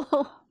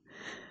multiple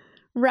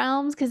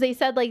realms? Because they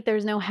said like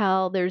there's no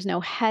hell, there's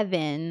no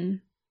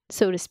heaven,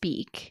 so to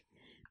speak.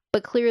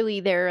 But clearly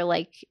there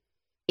like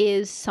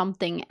is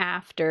something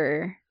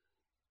after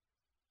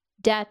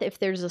death if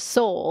there's a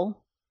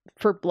soul,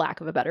 for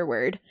lack of a better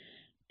word,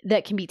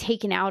 that can be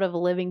taken out of a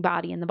living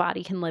body and the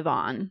body can live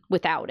on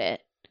without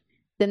it.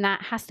 Then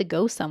that has to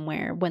go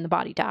somewhere when the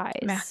body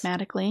dies.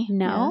 Mathematically.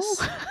 No?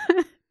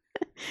 Yes.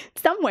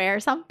 Somewhere,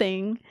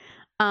 something.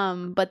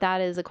 But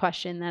that is a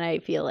question that I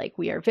feel like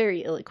we are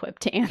very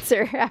ill-equipped to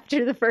answer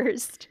after the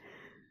first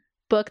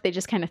book. They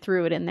just kind of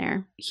threw it in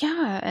there.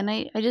 Yeah, and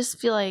I just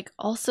feel like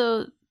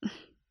also,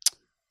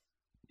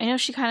 I know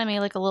she kind of made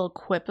like a little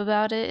quip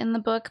about it in the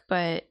book,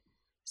 but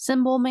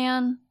Symbol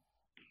Man,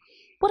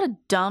 what a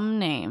dumb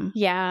name.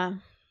 Yeah.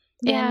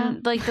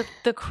 And like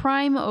the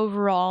crime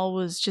overall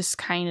was just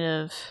kind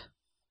of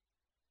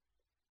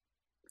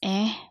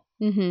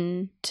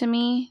to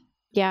me.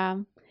 Yeah.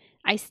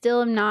 I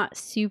still am not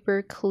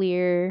super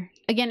clear.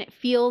 Again, it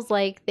feels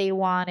like they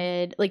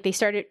wanted, like they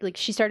started, like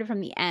she started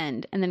from the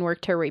end and then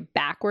worked her way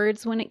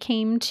backwards when it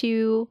came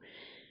to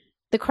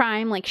the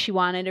crime. Like she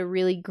wanted a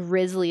really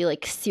grisly,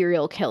 like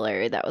serial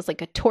killer that was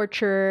like a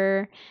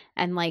torturer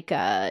and like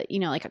a,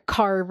 like a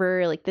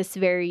carver, like this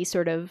very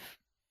sort of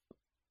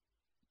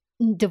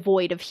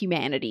devoid of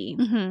humanity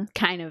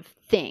kind of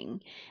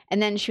thing.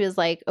 And then she was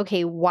like,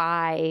 okay,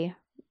 why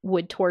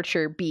would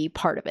torture be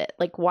part of it?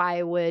 Like,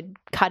 why would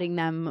cutting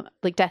them,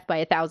 like death by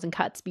 1,000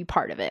 cuts, be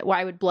part of it?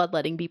 Why would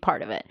bloodletting be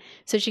part of it?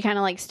 So she kind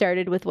of like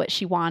started with what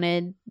she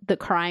wanted the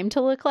crime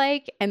to look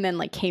like and then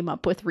like came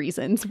up with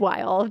reasons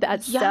why all of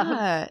that stuff.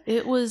 Yeah,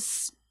 it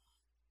was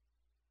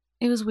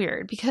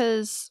weird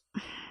because,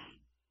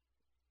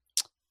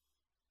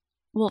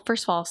 well,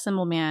 first of all,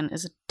 Symbol Man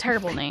is a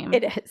terrible name.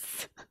 It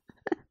is.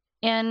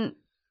 And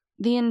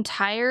the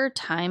entire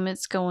time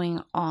it's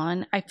going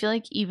on, I feel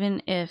like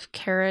even if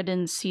Kara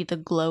didn't see the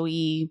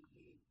glowy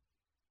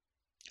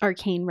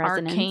arcane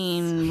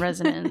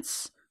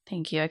resonance,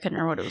 thank you, I couldn't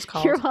remember what it was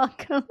called. You're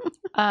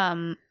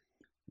welcome.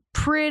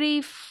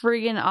 Pretty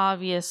friggin'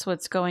 obvious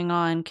what's going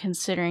on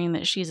considering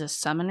that she's a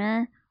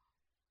summoner.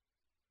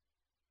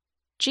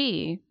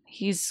 Gee,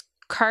 he's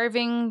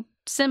carving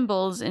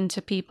symbols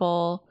into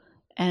people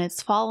and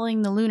it's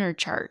following the lunar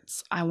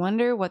charts. I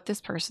wonder what this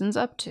person's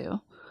up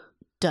to.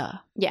 Duh.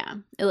 Yeah.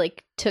 It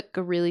like took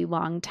a really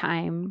long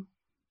time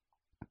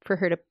for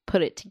her to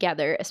put it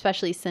together,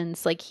 especially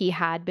since like he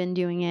had been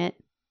doing it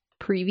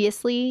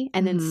previously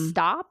and then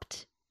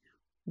stopped.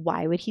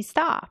 Why would he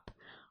stop?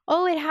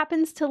 Oh, it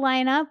happens to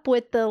line up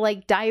with the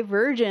like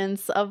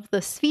divergence of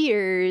the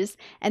spheres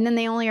and then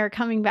they only are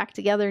coming back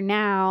together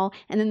now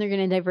and then they're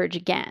going to diverge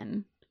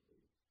again.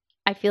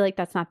 I feel like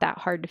that's not that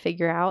hard to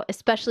figure out,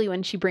 especially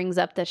when she brings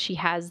up that she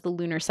has the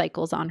lunar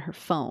cycles on her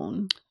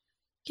phone.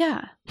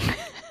 Yeah.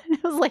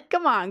 I was like,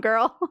 come on,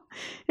 girl.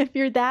 If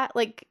you're that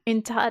like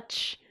in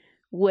touch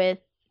with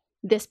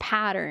this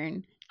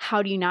pattern,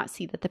 how do you not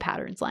see that the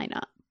patterns line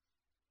up?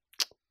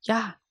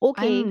 Yeah.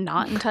 Okay. I'm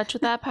not in touch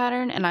with that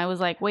pattern. And I was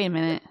like, wait a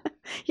minute.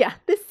 Yeah,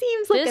 this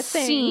seems like a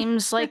thing. This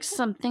seems like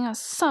something a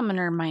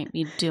summoner might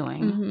be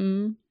doing.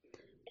 Mm-hmm.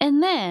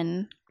 And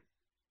then,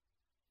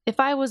 if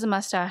I was a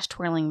mustache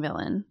twirling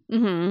villain,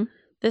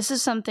 this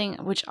is something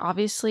which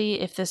obviously,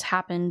 if this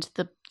happened,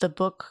 the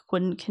book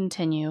wouldn't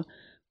continue.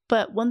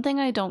 But one thing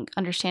I don't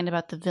understand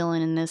about the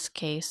villain in this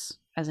case,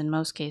 as in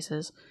most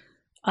cases,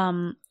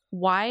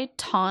 why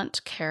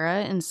taunt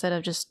Kara instead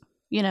of just,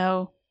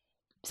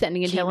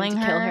 sending a demon to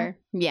kill her?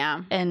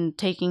 Yeah. And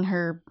taking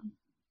her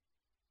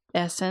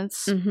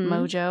essence,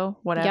 mojo,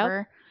 whatever.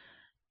 Yep.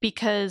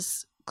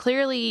 Because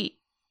clearly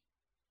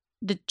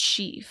the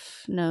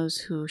chief knows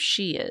who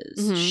she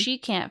is. She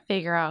can't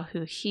figure out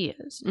who he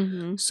is.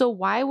 So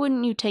why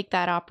wouldn't you take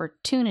that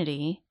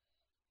opportunity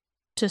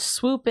to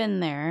swoop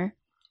in there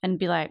and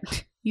be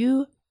like,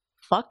 you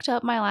fucked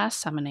up my last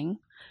summoning.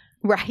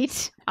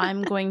 Right.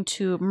 I'm going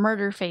to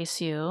murder face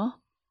you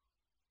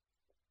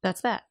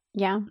That's that.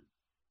 Yeah.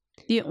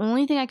 The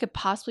only thing I could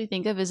possibly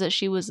think of is that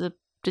she was a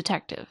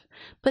detective,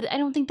 but I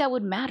don't think that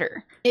would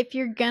matter.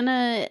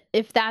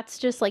 If that's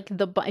just like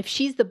if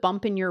she's the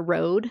bump in your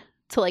road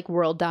to like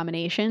world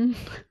domination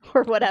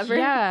or whatever,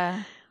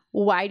 yeah,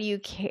 why do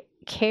you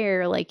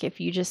care? Like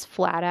if you just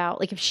flat out,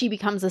 like if she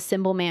becomes a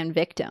symbol man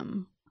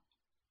victim,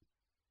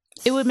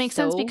 it would make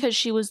sense because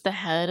she was the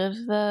head of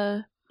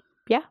the.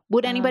 Yeah.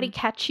 Would anybody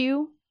catch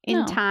you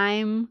in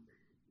time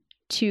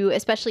to,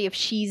 especially if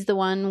she's the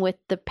one with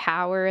the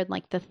power and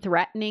like the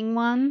threatening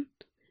one?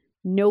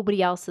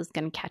 Nobody else is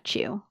going to catch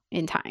you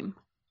in time.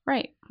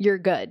 Right. You're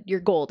good. You're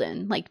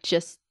golden. Like,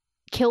 just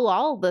kill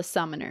all the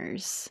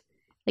summoners.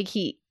 Like,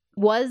 he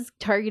was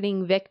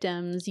targeting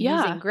victims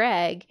using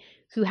Greg,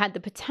 who had the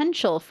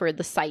potential for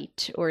the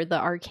sight or the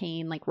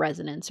arcane, like,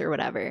 resonance or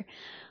whatever.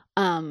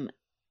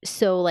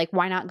 So, like,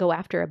 why not go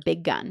after a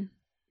big gun?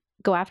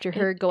 Go after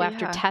her. Go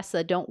after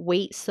Tessa. Don't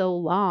wait so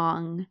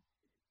long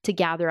to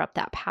gather up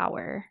that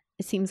power.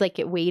 It seems like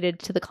it waited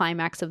to the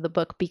climax of the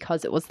book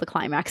because it was the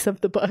climax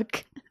of the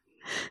book.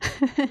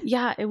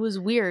 Yeah, it was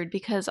weird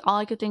because all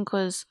I could think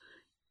was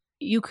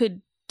you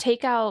could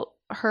take out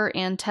her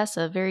and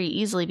Tessa very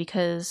easily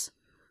because,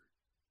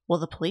 well,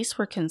 the police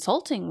were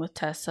consulting with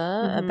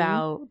Tessa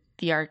about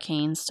the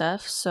arcane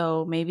stuff,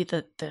 so maybe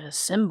the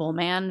symbol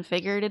man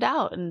figured it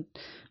out and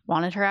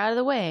wanted her out of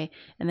the way.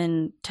 And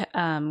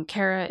then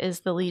Kara is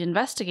the lead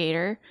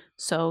investigator,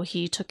 so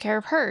he took care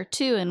of her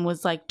too and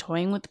was like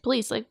toying with the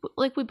police.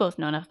 Like we both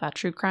know enough about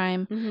true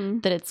crime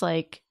that it's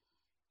like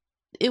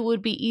it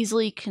would be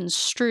easily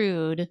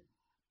construed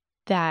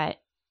that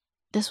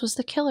this was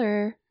the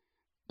killer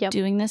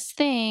doing this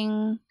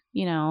thing,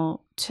 you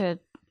know, to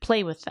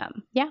play with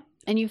them. Yeah.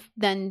 And you've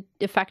then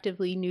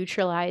effectively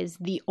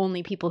neutralized the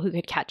only people who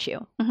could catch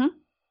you.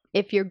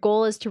 If your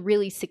goal is to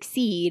really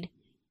succeed,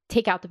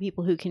 take out the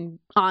people who can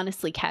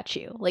honestly catch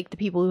you, like the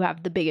people who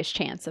have the biggest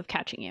chance of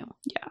catching you.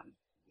 Yeah.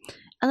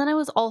 And then I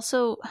was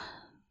also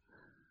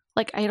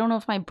like, I don't know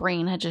if my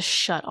brain had just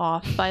shut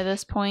off by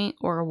this point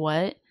or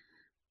what,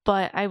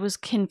 but I was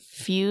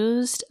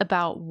confused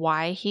about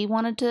why he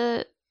wanted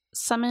to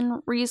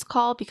summon Rhys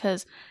Call,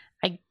 because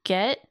I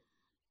get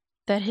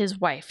that his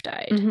wife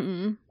died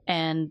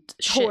and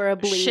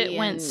shit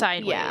went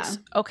sideways. Yeah.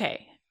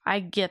 Okay, I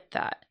get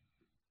that.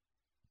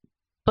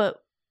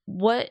 But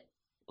what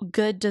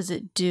good does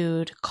it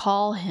do to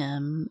call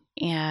him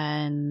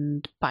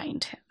and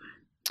bind him?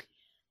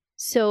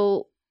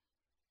 So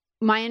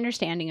my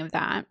understanding of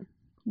that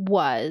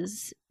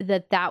was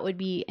that would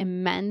be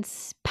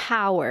immense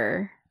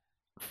power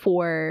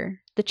for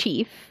the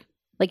chief,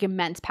 like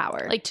immense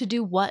power. Like to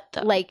do what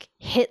though? Like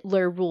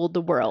Hitler ruled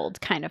the world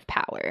kind of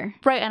power.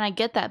 Right, and I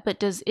get that,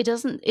 but it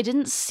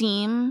didn't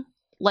seem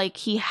like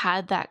he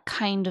had that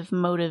kind of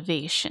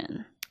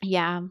motivation.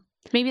 Yeah.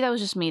 Maybe that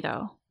was just me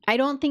though. I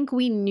don't think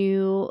we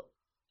knew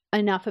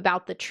enough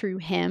about the true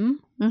him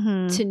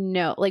to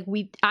know. Like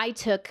I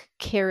took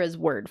Kara's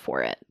word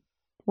for it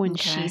when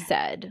she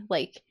said,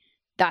 like,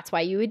 that's why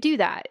you would do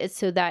that. It's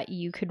so that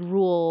you could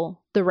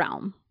rule the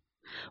realm.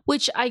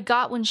 Which I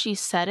got when she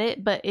said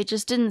it, but it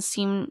just didn't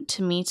seem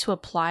to me to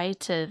apply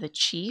to the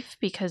chief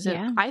because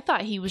I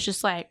thought he was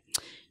just like,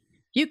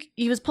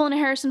 he was pulling a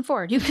Harrison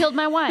Ford. You killed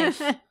my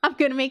wife. I'm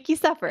going to make you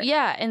suffer.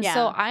 Yeah. And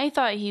so I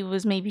thought he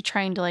was maybe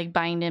trying to like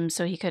bind him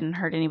so he couldn't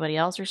hurt anybody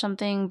else or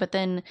something. But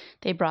then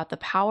they brought the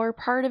power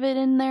part of it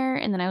in there.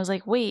 And then I was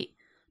like, wait,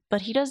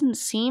 but he doesn't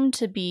seem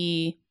to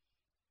be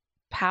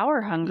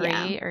power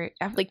hungry or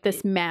like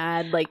this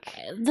mad, like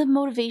the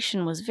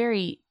motivation was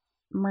very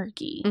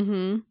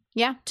murky.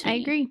 Yeah, I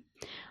agree.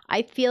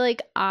 I feel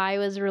like I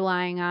was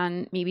relying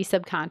on maybe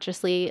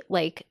subconsciously,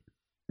 like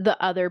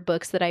the other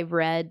books that I've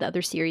read, the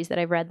other series that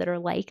I've read that are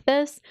like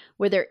this,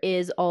 where there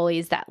is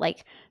always that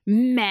like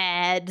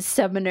mad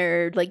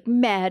summoner, like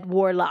mad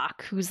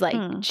warlock who's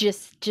like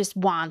just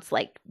wants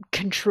like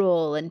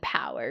control and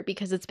power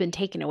because it's been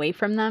taken away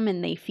from them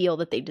and they feel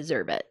that they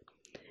deserve it.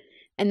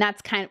 And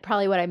that's kind of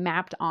probably what I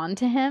mapped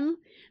onto him,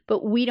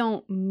 but we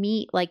don't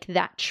meet like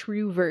that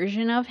true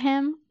version of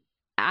him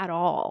at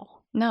all.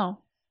 No.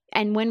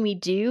 And when we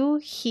do,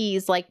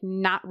 he's like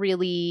not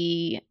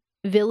really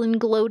villain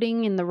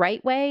gloating in the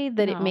right way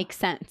that it makes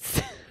sense.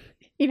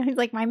 You know, he's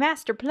like, my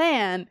master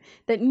plan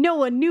that no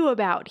one knew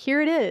about. Here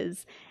it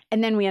is.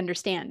 And then we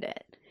understand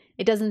it.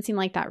 It doesn't seem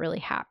like that really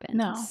happens.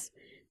 No.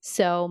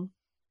 So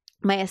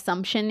my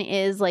assumption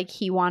is like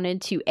he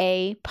wanted to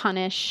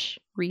punish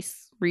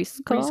Rhys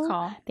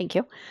Call. Thank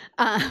you.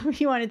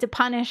 He wanted to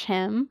punish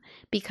him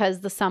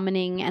because the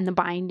summoning and the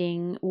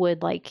binding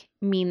would like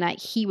mean that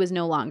he was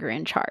no longer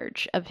in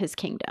charge of his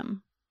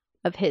kingdom,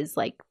 of his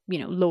like, you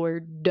know,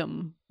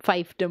 lorddom,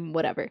 fiefdom,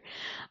 whatever.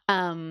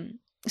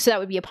 So that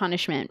would be a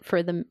punishment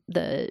for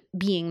the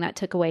being that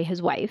took away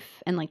his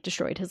wife and like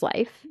destroyed his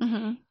life.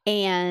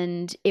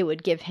 And it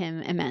would give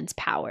him immense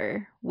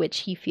power,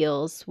 which he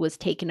feels was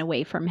taken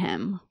away from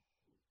him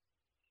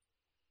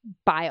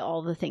by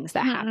all the things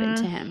that happened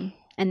to him.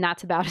 And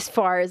that's about as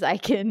far as I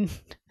can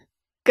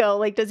go.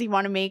 Like, does he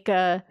want to make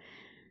a,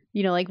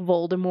 you know, like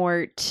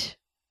Voldemort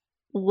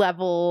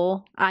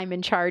level, I'm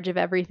in charge of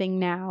everything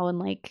now and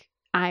like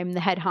I'm the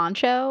head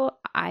honcho.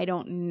 I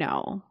don't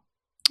know.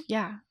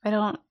 Yeah, I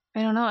don't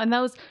know. And that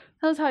was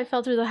how I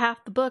felt through the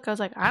half the book. I was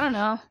like, I don't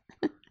know.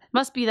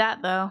 Must be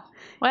that though.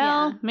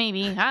 Well,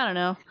 maybe. I don't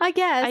know. I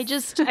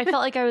guess. I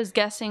felt like I was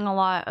guessing a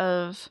lot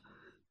of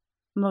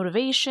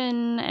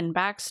motivation and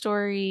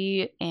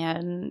backstory,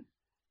 and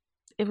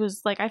it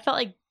was like I felt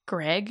like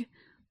Greg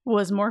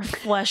was more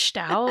fleshed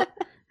out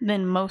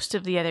than most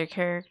of the other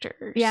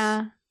characters.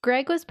 Yeah.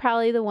 Greg was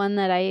probably the one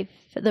that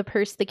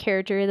the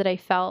character that I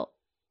felt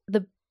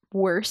the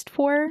worst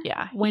for.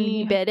 Yeah. When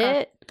he bit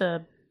it.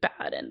 The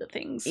bad end of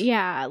things.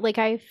 Yeah. Like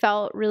I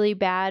felt really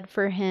bad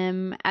for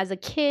him as a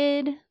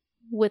kid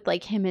with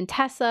like him and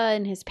Tessa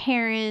and his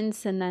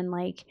parents. And then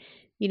like,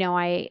 you know,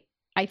 I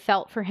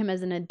felt for him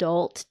as an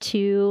adult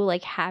too,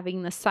 like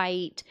having the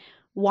sight,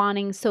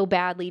 wanting so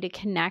badly to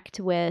connect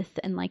with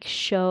and like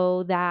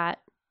show that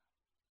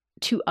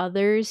to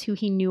others who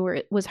he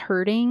knew was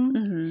hurting.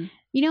 Mm-hmm.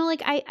 You know,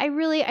 like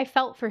I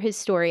felt for his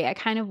story. I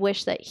kind of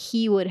wish that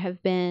he would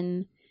have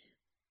been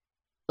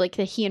like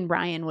that he and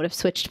Ryan would have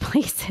switched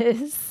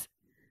places.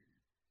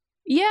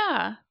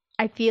 Yeah.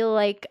 I feel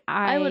like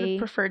I would have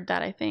preferred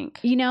that, I think.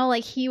 You know,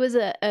 like he was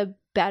a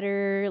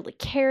better like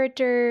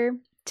character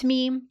to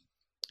me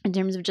in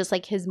terms of just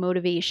like his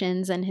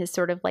motivations and his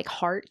sort of like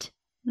heart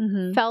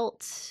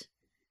felt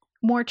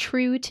more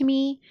true to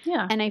me.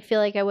 Yeah. And I feel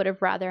like I would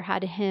have rather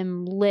had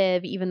him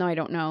live, even though I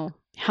don't know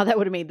how that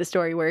would have made the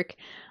story work.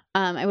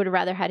 I would have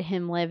rather had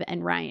him live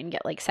and Ryan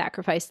get like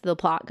sacrificed to the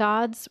plot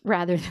gods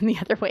rather than the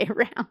other way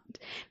around,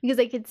 because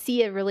I could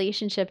see a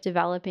relationship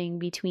developing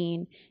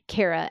between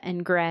Kara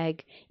and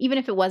Greg, even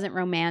if it wasn't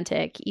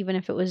romantic, even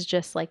if it was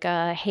just like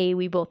a, hey,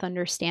 we both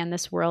understand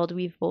this world.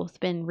 We've both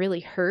been really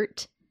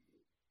hurt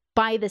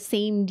by the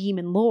same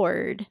demon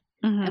lord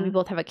and we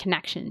both have a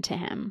connection to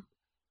him.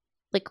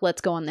 Like,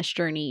 let's go on this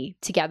journey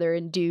together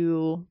and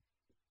do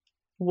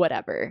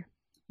whatever.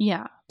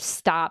 Yeah.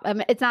 Stop. I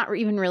mean, it's not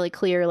even really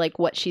clear like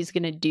what she's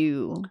gonna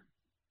do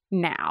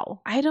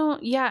now.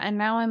 And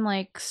now I'm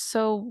like,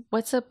 so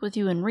what's up with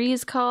you and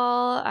Ree's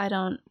call?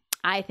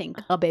 I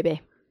think a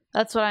baby.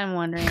 That's what I'm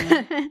wondering.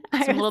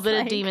 It's a little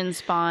bit of demon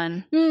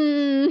spawn.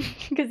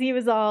 Because he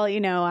was all,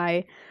 you know,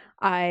 I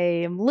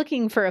am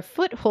looking for a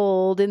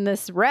foothold in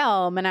this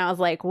realm. And I was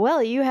like,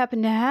 well, you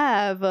happen to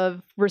have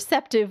a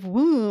receptive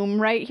womb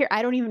right here.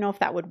 I don't even know if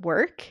that would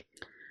work.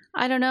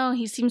 I don't know.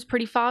 He seems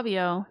pretty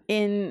Fabio.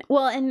 And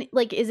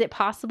like, is it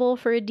possible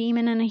for a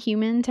demon and a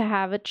human to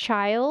have a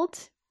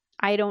child?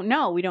 I don't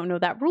know. We don't know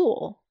that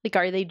rule. Like,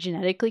 are they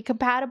genetically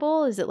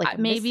compatible? Is it like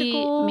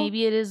mystical?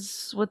 Maybe it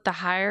is with the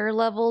higher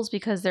levels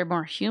because they're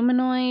more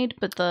humanoid,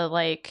 but the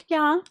like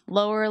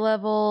lower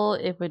level,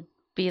 it would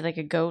be like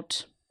a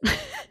goat.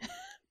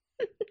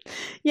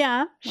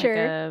 Yeah,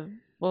 sure.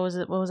 What was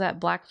it? What was that?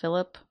 Black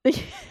Phillip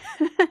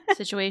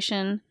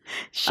situation?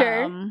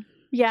 Sure.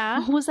 Yeah.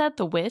 What was that?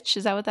 The Witch?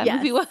 Is that what that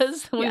movie was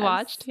that we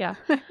watched? Yeah.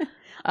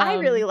 I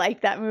really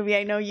liked that movie.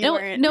 I know you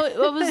weren't. No, it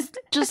was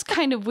just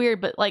kind of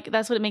weird, but like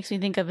that's what it makes me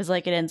think of is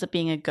like it ends up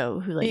being a goat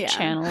who like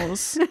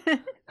channels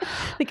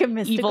like a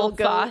mystical evil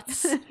goat.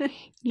 thoughts.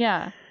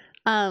 Yeah.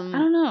 I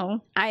don't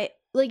know.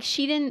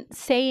 She didn't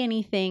say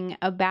anything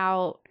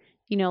about,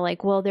 you know,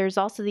 like, well, there's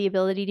also the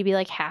ability to be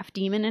like half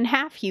demon and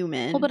half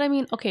human. Well, but I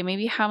mean, okay,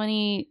 maybe how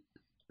many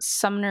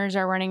summoners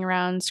are running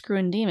around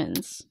screwing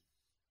demons?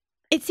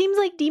 It seems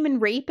like demon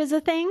rape is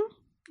a thing.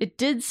 It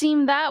did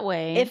seem that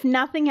way. If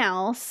nothing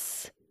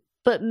else.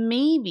 But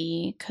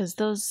maybe because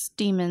those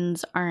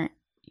demons aren't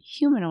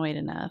humanoid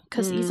enough.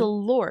 Because he's a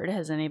lord.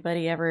 Has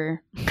anybody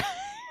ever...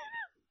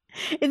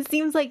 It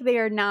seems like they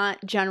are not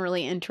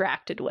generally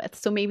interacted with.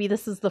 So maybe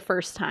this is the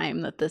first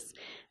time that this...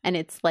 And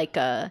it's like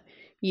a,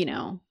 you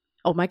know...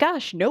 Oh my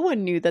gosh, no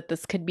one knew that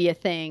this could be a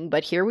thing.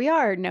 But here we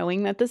are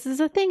knowing that this is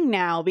a thing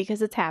now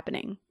because it's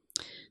happening.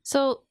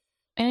 So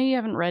I know you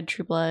haven't read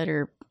True Blood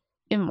or...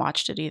 haven't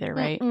watched it either,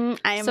 right?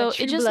 I am a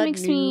True Blood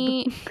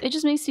noob. It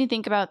just makes me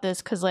think about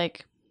this because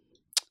like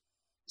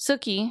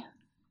Sookie,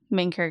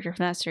 main character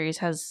from that series,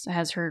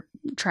 has her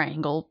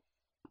triangle,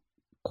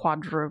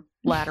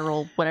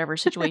 quadrilateral, whatever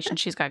situation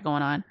she's got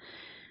going on.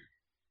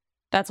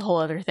 That's a whole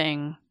other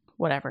thing,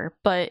 whatever.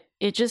 But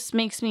it just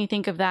makes me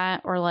think of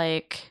that, or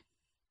like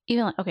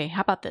even like, okay,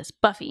 how about this?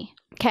 Buffy.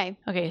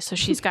 Okay, so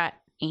she's got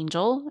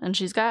Angel and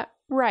she's got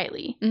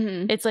Riley.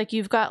 It's like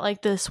you've got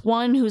like this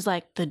one who's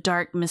like the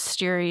dark,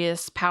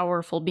 mysterious,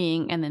 powerful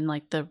being, and then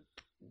like the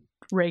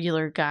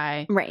regular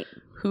guy, right,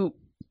 who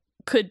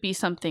could be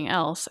something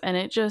else, and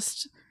it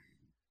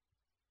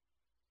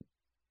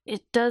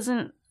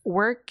doesn't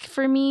work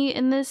for me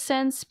in this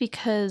sense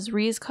because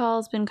Ree's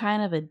Call's been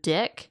kind of a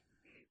dick.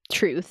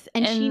 Truth.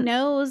 And she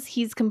knows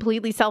he's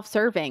completely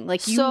self-serving.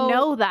 Like, you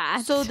know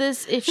that. So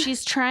if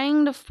she's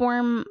trying to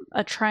form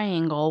a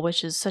triangle,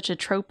 which is such a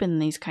trope in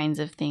these kinds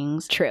of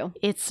things. True.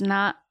 It's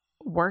not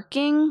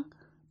working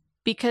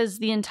because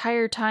the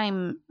entire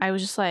time I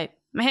was just like,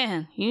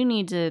 man, you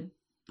need to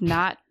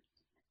not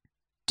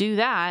do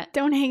that.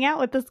 Don't hang out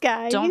with this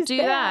guy. Don't He's do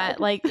bad.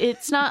 that. Like,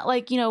 it's not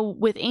like, you know,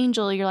 with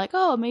Angel, you're like,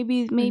 oh,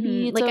 maybe it's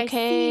like, okay. I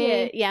see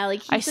it. Yeah,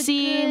 like he's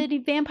a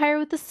good vampire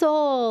with a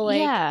soul. Like,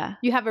 yeah,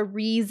 you have a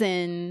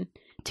reason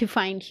to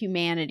find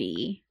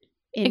humanity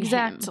in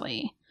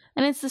exactly. him.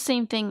 And it's the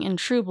same thing in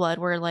True Blood,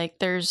 where like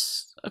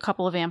there's a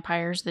couple of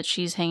vampires that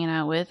she's hanging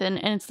out with, and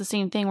it's the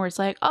same thing where it's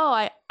like,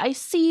 oh, I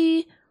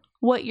see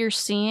what you're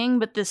seeing,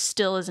 but this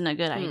still isn't a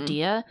good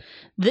idea.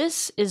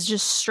 This is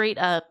just straight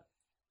up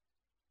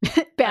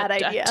bad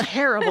idea. A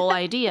terrible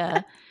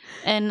idea.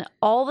 And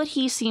all that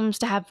he seems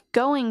to have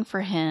going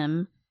for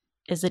him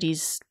is that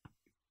he's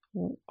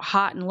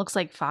hot and looks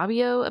like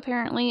Fabio,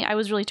 apparently. I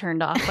was really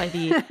turned off by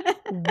the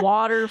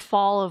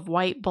waterfall of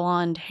white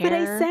blonde hair. But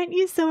I sent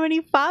you so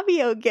many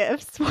Fabio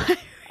gifts.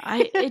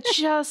 I'm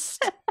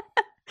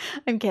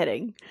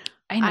kidding.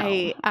 I know.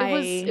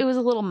 It was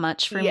a little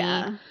much for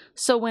me.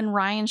 So when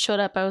Ryan showed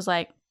up, I was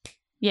like,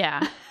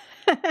 yeah.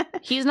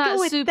 He's not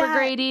super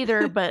great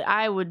either, but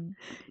I would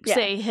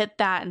say hit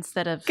that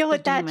instead of go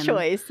with that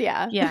choice.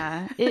 Yeah.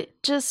 Yeah.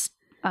 It just,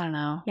 I don't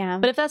know. Yeah.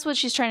 But if that's what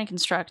she's trying to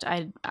construct,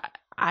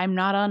 I'm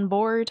not on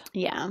board.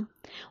 Yeah.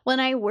 When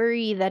I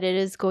worry that it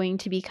is going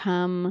to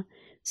become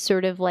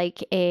sort of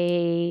like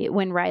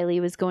when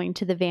Riley was going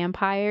to the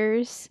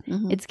vampires,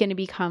 it's going to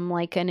become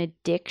like an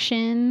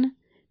addiction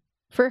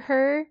for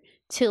her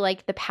to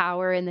like the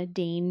power and the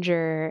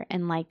danger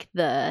and like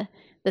the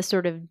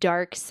sort of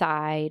dark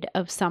side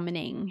of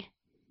summoning.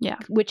 Yeah.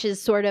 Which is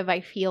sort of,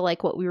 I feel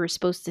like what we were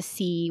supposed to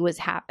see was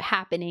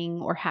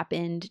happening or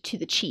happened to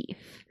the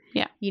chief.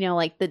 Yeah. You know,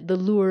 like the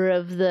lure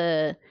of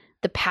the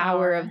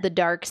power of the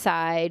dark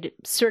side,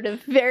 sort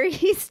of very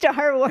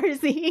Star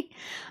Wars-y.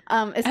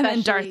 And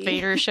then Darth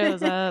Vader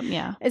shows up.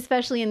 Yeah.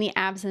 Especially in the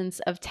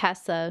absence of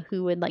Tessa,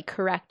 who would like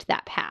correct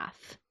that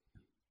path.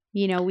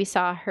 You know, we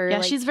saw her.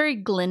 Yeah, she's very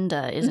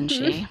Glinda, isn't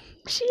she?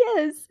 She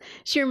is.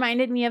 She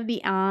reminded me of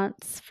the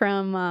aunts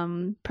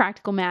from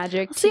Practical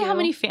Magic. Let's see how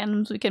many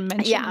fandoms we can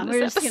mention. Yeah, in this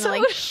we're just episode.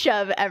 gonna like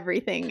shove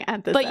everything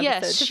at this. But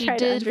yes, she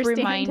did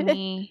remind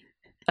me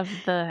of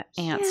the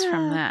ants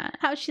from that.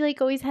 How she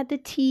like always had the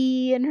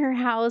tea in her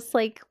house,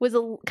 like was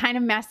a kind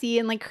of messy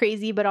and like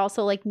crazy, but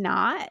also like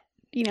not.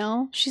 You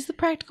know, she's the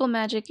Practical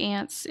Magic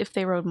ants if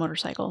they rode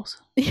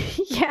motorcycles.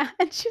 Yeah,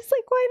 and she's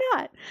like, why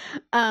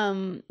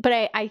not? But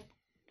I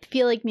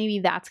feel like maybe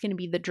that's going to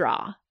be the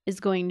draw, is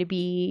going to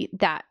be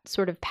that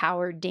sort of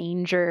power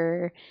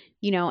danger,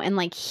 you know, and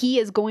like he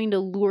is going to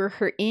lure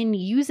her in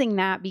using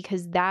that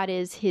because that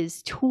is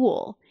his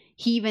tool.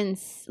 He even,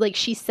 like,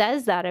 she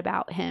says that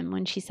about him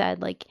when she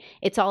said, like,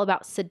 it's all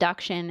about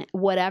seduction,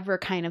 whatever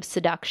kind of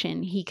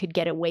seduction he could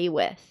get away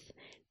with.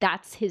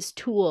 That's his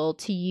tool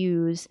to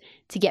use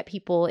to get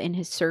people in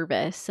his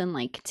service and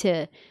like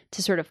to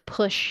sort of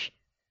push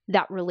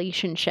that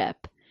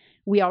relationship.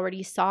 We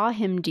already saw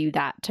him do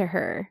that to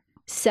her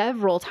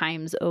several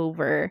times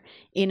over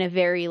in a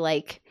very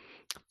like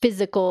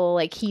physical,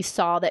 like he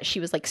saw that she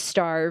was like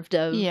starved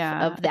of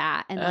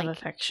that and like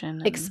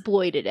affection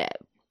exploited it.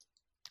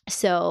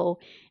 So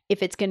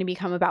if it's going to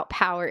become about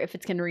power, if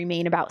it's going to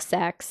remain about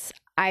sex,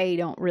 I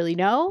don't really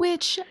know.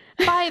 Which,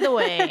 by the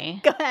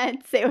way, go ahead,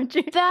 say what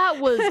you. That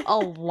was a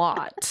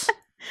lot.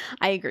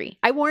 I agree.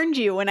 I warned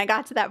you when I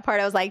got to that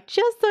part. I was like,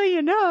 just so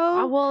you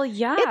know. Well,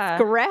 yeah.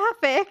 It's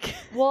graphic.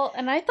 Well,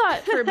 and I thought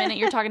for a minute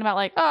you're talking about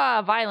like,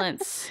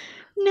 violence.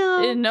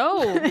 No.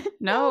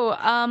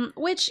 No.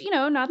 Which, you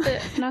know, not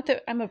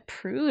that I'm a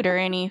prude or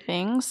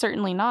anything,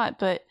 certainly not,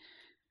 but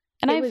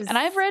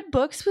I've read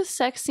books with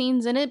sex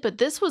scenes in it, but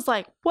this was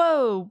like,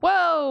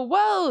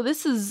 whoa,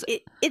 this is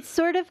it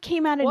sort of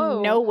came out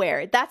of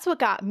nowhere. That's what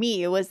got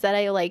me, was that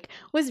I like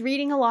was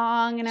reading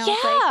along and I was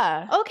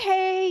like,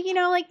 okay, you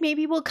know, like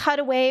maybe we'll cut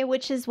away,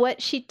 which is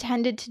what she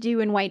tended to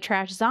do in White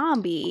Trash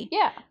Zombie.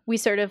 Yeah. We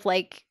sort of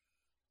like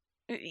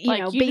you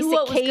know,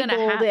 basic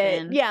cabled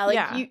it. Yeah,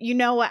 like you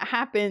know what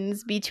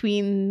happens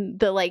between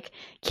the like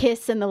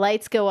kiss and the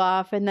lights go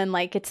off and then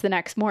like it's the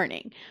next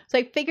morning. So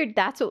I figured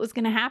that's what was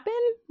gonna happen.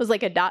 It was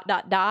like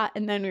a ...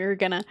 and then we were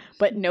gonna,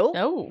 but nope.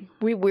 No.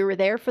 We were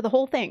there for the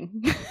whole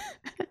thing.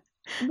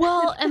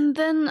 Well, and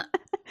then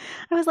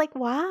I was like,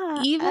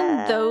 wow.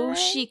 Even though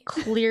she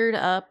cleared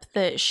up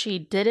that she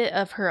did it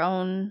of her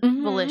own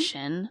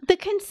volition. The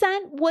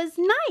consent was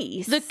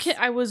nice.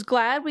 I was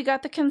glad we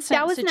got the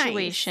consent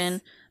situation.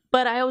 Nice.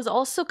 But I was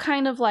also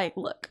kind of like,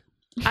 look,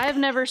 I've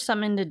never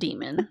summoned a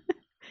demon.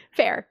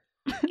 Fair.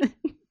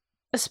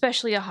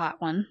 Especially a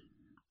hot one.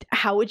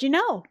 How would you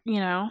know?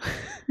 You know?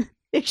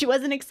 If she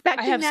wasn't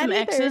expecting that I have some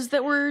exes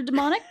that were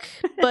demonic,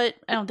 but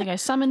I don't think I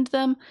summoned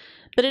them.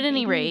 But at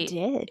any rate.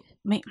 You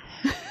did.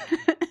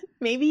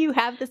 Maybe you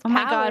have this power. Oh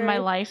my God, my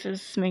life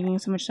is making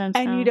so much sense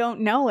and now. You don't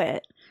know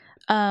it.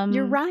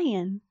 You're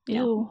Ryan.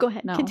 No, go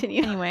ahead. No.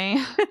 Continue.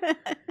 Anyway.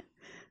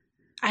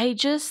 I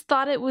just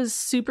thought it was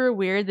super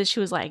weird that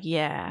she was like,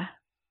 yeah,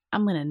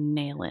 I'm going to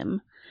nail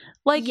him.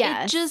 Like,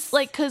 it just,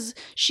 like, because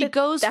she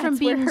goes from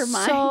being where her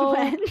mind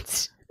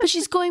went. But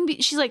she's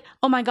like,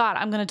 oh my God,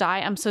 I'm going to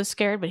die. I'm so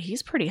scared, but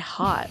he's pretty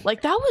hot.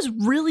 Like, that was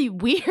really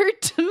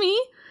weird to me.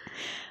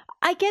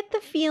 I get the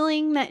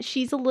feeling that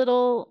she's a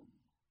little,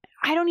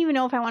 I don't even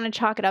know if I want to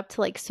chalk it up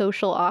to like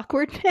social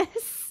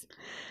awkwardness,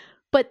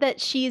 but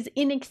that she's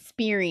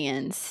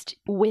inexperienced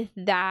with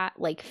that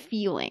like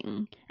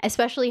feeling,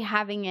 especially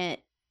having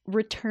it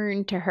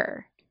returned to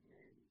her.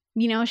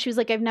 You know, she was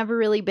like, I've never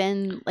really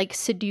been like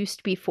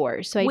seduced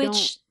before. So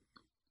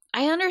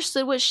I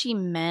understood what she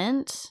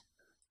meant,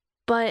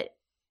 but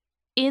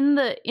in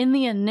the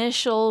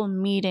initial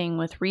meeting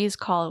with Rhys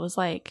Call, it was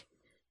like,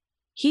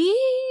 he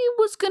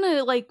was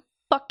gonna like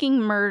fucking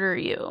murder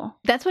you.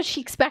 That's what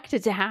she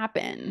expected to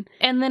happen.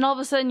 And then all of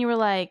a sudden you were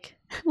like,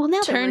 well,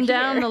 now turn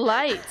down the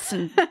lights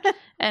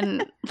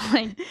and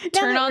like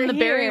turn on the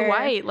Barry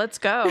White. Let's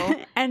go.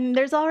 And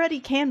there's already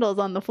candles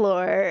on the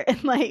floor.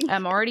 And like,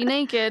 I'm already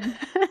naked.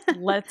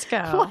 Let's go.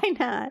 Why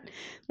not?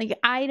 Like,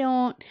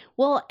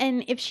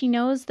 and if she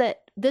knows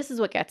that, this is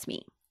what gets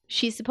me.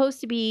 She's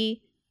supposed to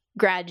be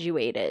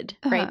graduated,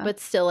 right? But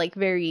still like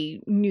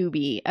very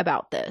newbie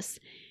about this.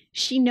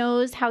 She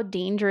knows how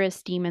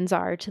dangerous demons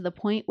are to the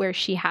point where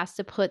she has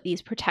to put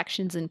these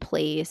protections in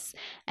place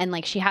and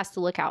like she has to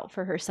look out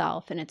for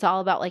herself. And it's all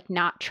about like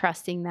not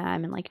trusting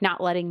them and like not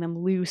letting them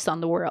loose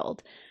on the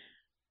world.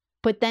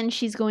 But then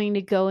she's going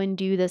to go and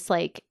do this,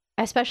 like,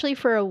 especially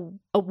for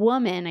a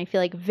woman, I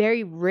feel like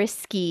very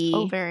risky.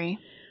 Oh, very.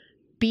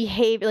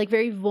 Behavior, like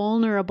very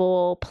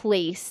vulnerable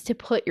place to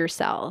put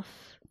yourself.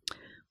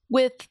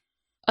 With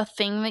a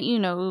thing that you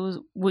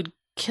know would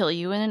kill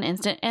you in an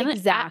instant. And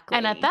exactly.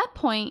 And at that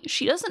point,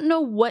 she doesn't know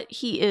what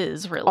he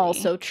is really.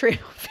 Also true.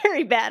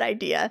 Very bad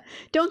idea.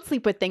 Don't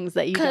sleep with things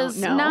that you don't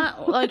know.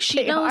 Not like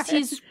she knows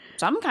he's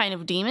some kind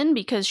of demon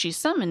because she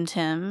summoned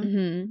him.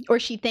 Mm-hmm. Or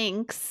she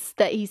thinks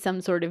that he's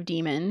some sort of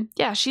demon.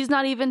 Yeah, she's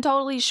not even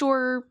totally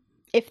sure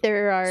if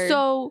there are.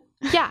 So,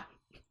 yeah,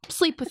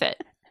 sleep with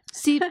it.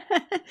 See,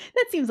 that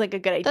seems like a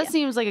good idea. That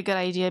seems like a good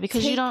idea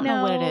because you don't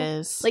know what it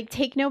is. Like,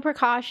 take no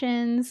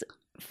precautions,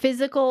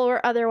 physical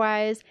or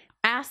otherwise.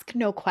 Ask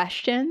no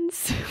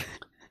questions.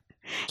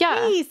 Yeah.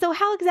 Hey, so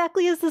how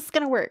exactly is this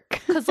going to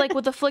work? Because, like,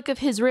 with the flick of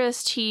his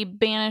wrist, he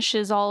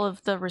banishes all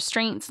of the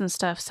restraints and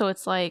stuff. So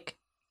it's like,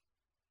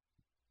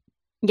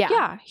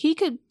 yeah, he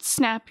could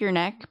snap your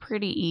neck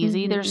pretty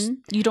easy. Mm-hmm.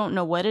 You don't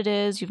know what it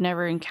is. You've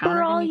never encountered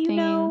For all anything.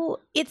 You know,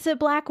 it's a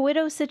Black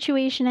Widow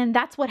situation, and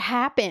that's what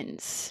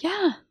happens.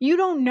 Yeah. You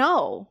don't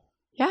know.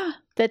 Yeah.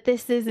 That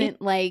this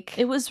isn't like...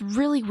 It was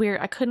really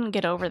weird. I couldn't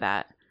get over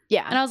that.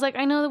 Yeah. And I was like,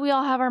 I know that we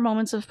all have our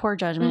moments of poor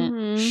judgment.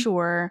 Mm-hmm.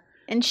 Sure.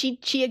 And she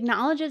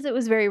acknowledges it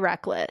was very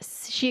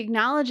reckless. She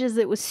acknowledges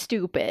it was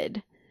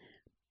stupid.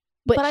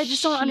 But I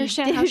just don't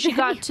understand how she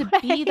got to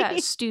be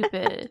that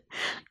stupid.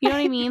 You know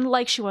what I mean?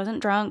 Like, she wasn't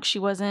drunk. She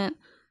wasn't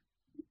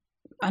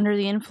under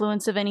the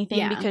influence of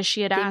anything because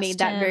she had asked him.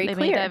 They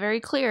made that very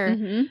clear.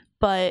 Mm-hmm.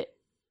 But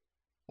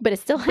it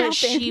still happened.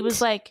 She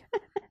was like,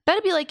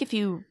 that'd be like if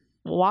you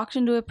walked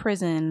into a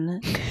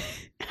prison...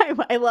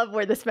 I love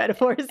where this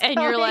metaphor is and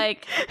going. You're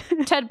like,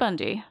 Ted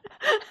Bundy.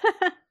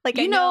 Like,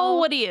 you know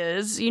what he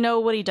is. You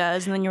know what he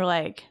does. And then you're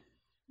like,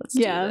 let's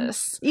do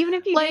this. Even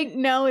if you didn't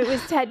know it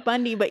was Ted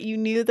Bundy, but you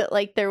knew that,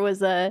 like, there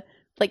was a,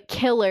 like,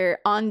 killer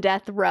on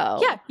death row.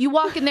 Yeah. You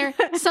walk in there,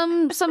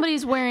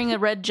 somebody's wearing a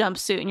red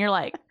jumpsuit, and you're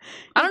like,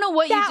 I don't know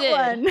what you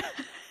did.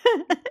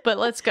 But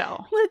let's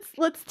go.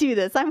 Let's do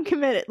this. I'm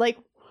committed. Like,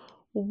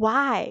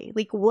 why?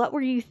 Like, what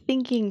were you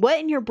thinking? What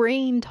in your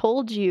brain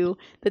told you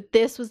that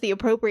this was the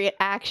appropriate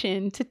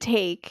action to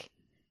take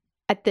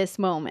at this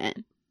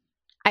moment?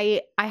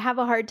 I have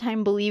a hard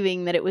time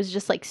believing that it was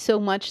just like so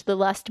much the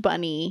lust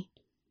bunny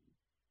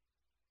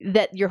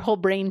that your whole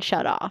brain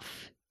shut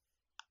off.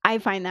 I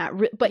find that,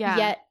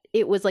 yet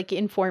it was like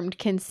informed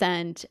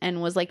consent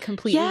and was like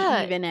completely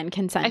even and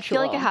consensual. I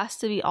feel like it has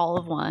to be all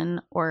of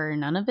one or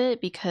none of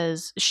it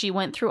because she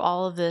went through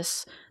all of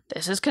this.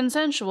 This is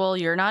consensual.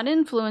 You're not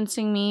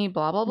influencing me.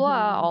 Blah, blah,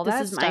 blah. All that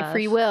stuff. This is my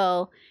free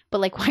will.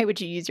 But like, why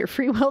would you use your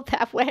free will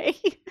that way?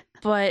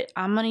 But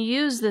I'm going to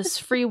use this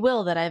free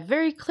will that I've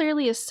very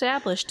clearly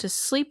established to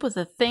sleep with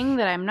a thing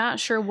that I'm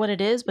not sure what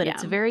it is, but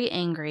it's very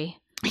angry.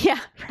 Yeah.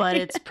 Right. But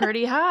it's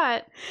pretty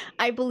hot.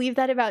 I believe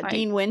that about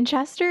Dean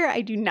Winchester.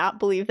 I do not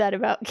believe that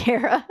about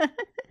Kara.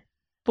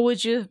 But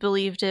would you have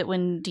believed it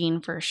when Dean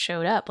first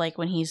showed up? Like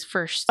when he's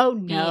first... Oh,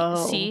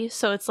 no. See?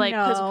 So it's like...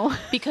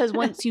 Because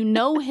once you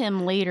know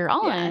him later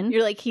on...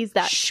 You're like, he's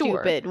that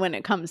stupid when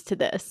it comes to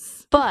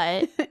this.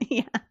 But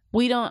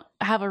we don't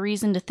have a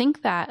reason to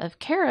think that of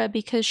Kara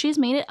because she's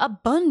made it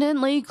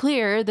abundantly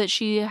clear that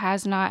she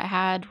has not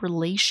had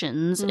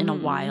relations in a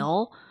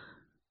while.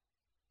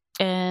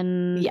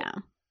 And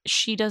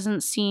she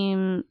doesn't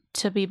seem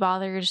to be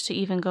bothered to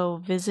even go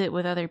visit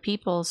with other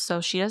people.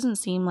 So she doesn't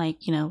seem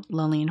like, you know,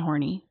 lonely and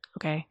horny.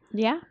 Okay.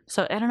 Yeah.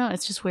 So I don't know.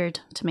 It's just weird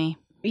to me.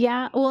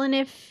 Yeah. Well, and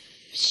if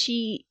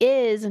she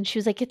is, and she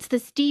was like, it's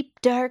this deep,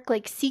 dark,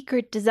 like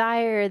secret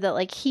desire that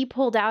like he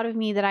pulled out of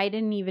me that I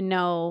didn't even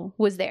know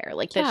was there.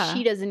 Like that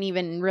she doesn't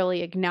even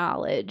really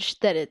acknowledge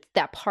that it's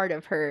that part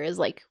of her is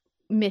like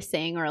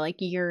missing or like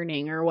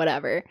yearning or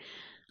whatever.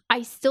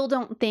 I still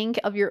don't think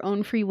of your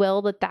own free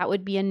will that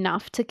would be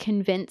enough to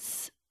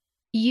convince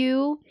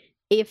you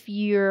if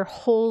your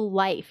whole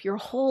life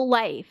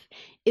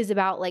is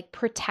about like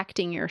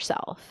protecting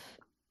yourself.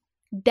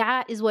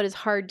 That is what is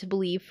hard to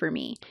believe for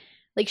me.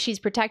 Like, she's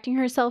protecting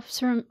herself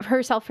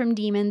from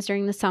demons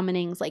during the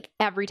summonings, like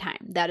every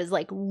time. That is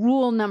like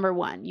rule number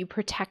 1. You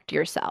protect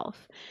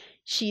yourself.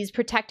 She's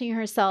protecting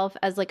herself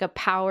as like a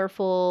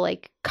powerful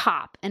like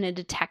cop and a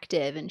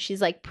detective. And she's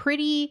like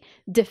pretty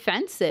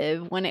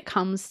defensive when it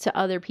comes to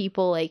other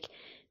people, like,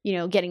 you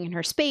know, getting in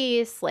her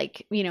space,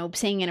 like, you know,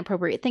 saying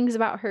inappropriate things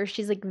about her.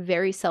 She's like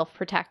very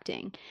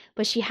self-protecting.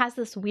 But she has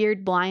this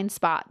weird blind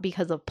spot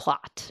because of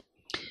plot.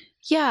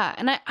 Yeah,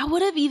 and I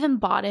would have even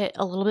bought it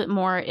a little bit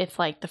more if,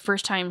 like, the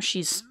first time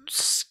she's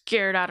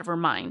scared out of her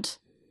mind.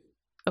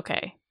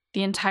 Okay,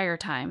 the entire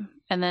time.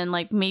 And then,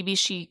 like, maybe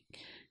she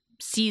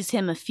sees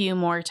him a few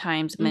more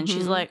times, and then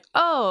she's like,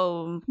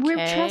 oh, okay.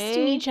 We're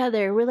trusting each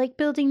other. We're, like,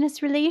 building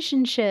this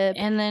relationship.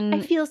 And then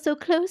I feel so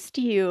close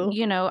to you.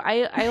 You know,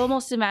 I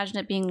almost imagine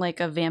it being, like,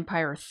 a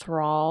vampire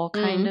thrall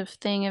kind of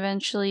thing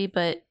eventually,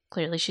 but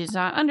clearly she's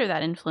not under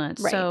that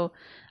influence. Right. So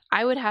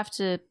I would have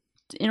to...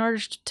 In order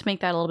to make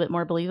that a little bit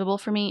more believable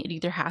for me, it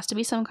either has to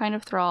be some kind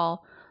of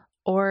thrall,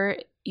 or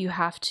you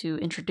have to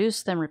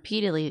introduce them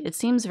repeatedly. It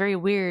seems very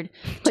weird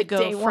to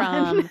go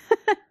from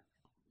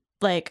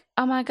like,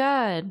 oh my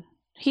god,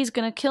 he's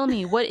gonna kill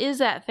me. What is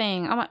that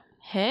thing? I'm like,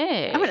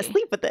 hey, I'm gonna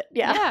sleep with it.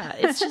 Yeah.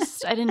 It's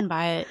just, I didn't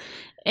buy it,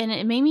 and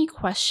it made me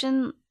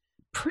question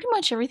pretty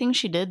much everything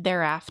she did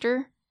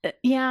thereafter.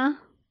 Yeah.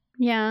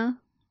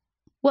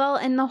 Well,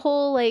 and the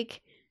whole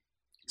like.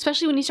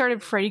 Especially when he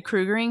started Freddy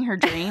Kruegering her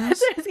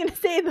dreams. I was going to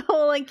say the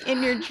whole, like,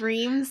 in your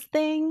dreams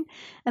thing.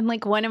 And,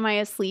 like, when am I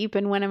asleep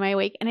and when am I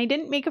awake? And I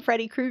didn't make a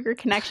Freddy Krueger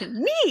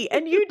connection. Me!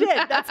 And you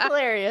did. That's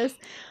hilarious.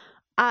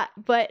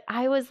 But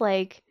I was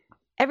like,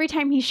 every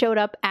time he showed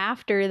up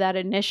after that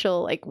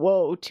initial, like,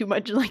 whoa, too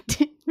much. Like,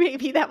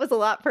 maybe that was a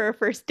lot for a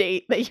first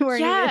date that you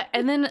weren't even...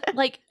 and then,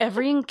 like,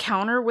 every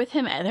encounter with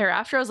him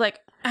thereafter, I was like,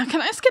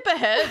 can I skip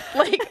ahead?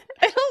 Like,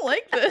 I don't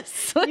like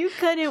this. You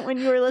couldn't when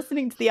you were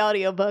listening to the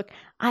audiobook.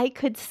 I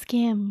could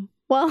skim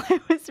while I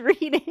was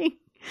reading.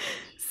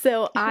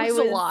 So I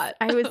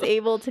was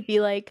able to be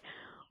like,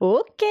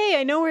 okay,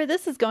 I know where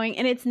this is going.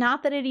 And it's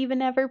not that it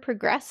even ever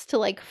progressed to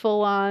like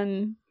full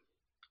on,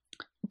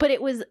 but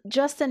it was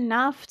just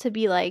enough to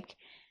be like,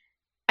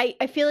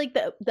 I feel like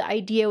the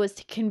idea was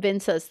to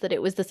convince us that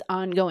it was this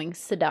ongoing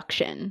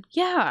seduction.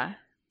 Yeah.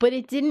 But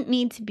it didn't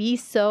need to be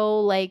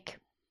so like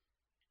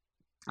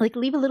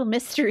leave a little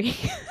mystery.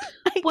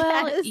 I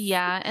guess.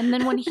 Yeah. And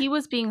then when he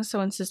was being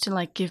so insistent,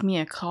 like, give me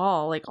a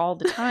call, like, all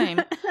the time,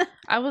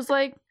 I was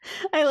like,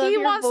 I love he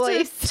your wants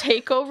voice. to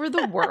take over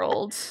the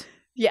world.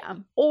 Yeah.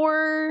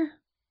 Or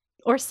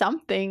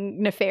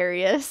something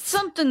nefarious.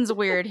 Something's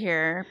weird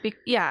here.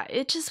 Yeah,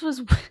 it just was,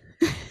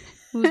 it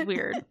was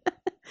weird.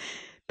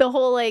 The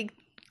whole, like,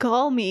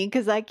 call me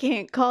because I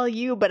can't call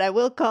you, but I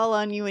will call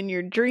on you in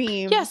your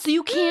dreams. Yeah, so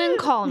you can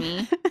call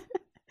me.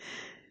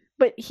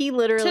 But he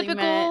literally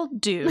typical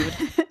dude.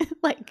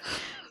 Like,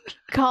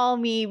 call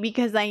me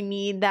because I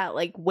need that,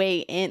 like, way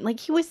in. Like,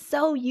 he was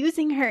so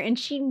using her, and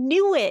she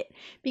knew it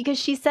because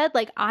she said,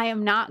 like, I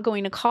am not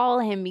going to call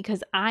him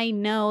because I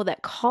know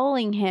that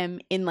calling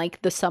him in,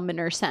 like, the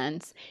summoner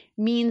sense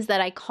means that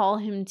I call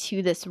him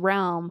to this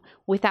realm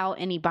without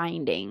any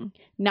binding.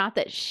 Not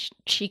that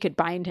she could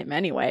bind him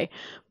anyway,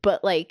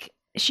 but, like,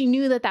 she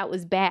knew that that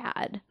was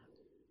bad.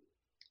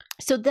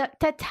 So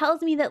that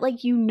tells me that,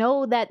 like, you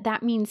know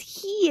that means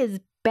he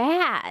is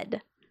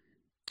bad.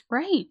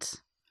 Right.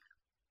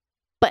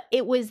 But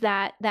it was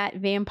that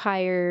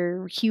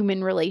vampire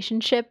human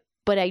relationship,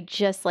 but I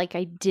just, like,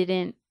 I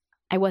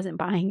wasn't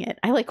buying it.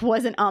 I, like,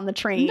 wasn't on the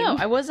train. No,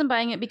 I wasn't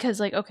buying it because,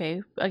 like,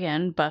 okay,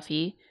 again,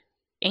 Buffy,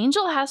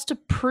 Angel has to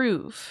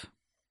prove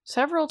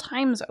several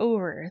times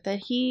over that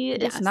he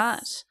is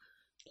not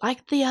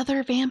like the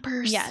other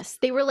vampires. Yes.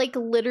 They were, like,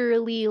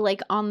 literally,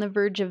 like, on the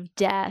verge of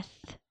death.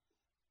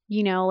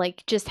 You know,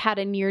 like, just had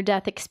a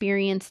near-death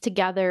experience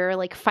together,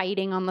 like,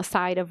 fighting on the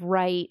side of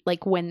right,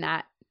 like, when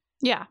that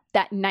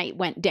night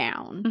went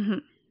down. Mm-hmm.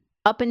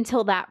 Up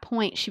until that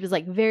point, she was,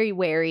 like, very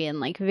wary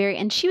and, like,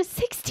 and she was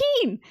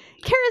 16.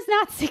 Kara's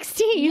not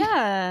 16.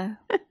 Yeah.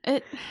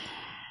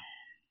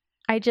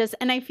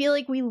 And I feel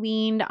like we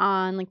leaned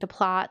on, like, the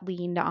plot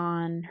leaned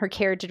on, her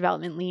character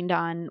development leaned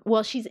on,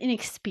 well, she's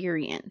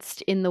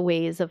inexperienced in the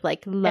ways of,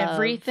 like, love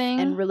everything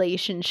and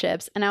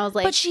relationships. And I was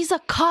like, but she's a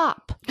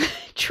cop.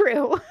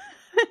 True.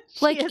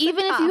 Like,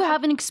 even if you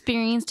haven't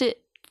experienced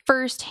it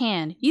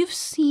firsthand, you've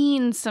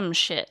seen some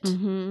shit.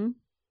 Mm-hmm.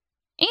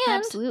 And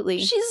absolutely,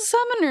 she's a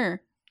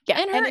summoner. Yeah,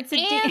 and her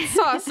aunt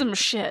saw some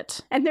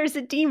shit. And there's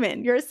a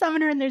demon. You're a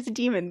summoner and there's a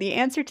demon. The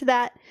answer to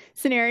that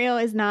scenario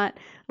is not,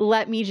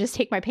 let me just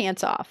take my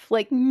pants off.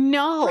 Like,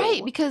 no.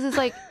 Right, because it's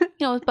like, you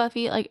know, with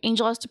Buffy, like,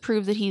 Angel has to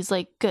prove that he's,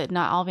 like, good.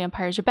 Not all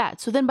vampires are bad.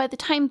 So then by the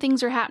time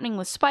things are happening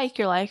with Spike,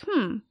 you're like,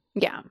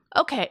 yeah,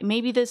 okay,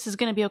 maybe this is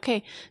going to be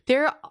okay.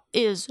 There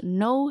is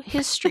no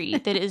history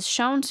that is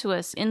shown to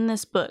us in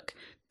this book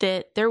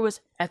that there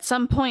was, at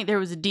some point, there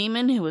was a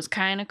demon who was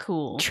kind of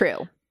cool.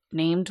 True.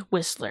 Named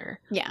Whistler.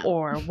 Yeah.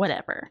 Or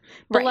whatever.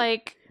 But,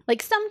 like,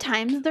 Like,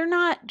 sometimes they're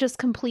not just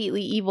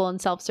completely evil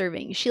and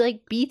self-serving. She,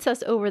 like, beats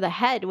us over the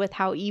head with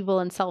how evil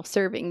and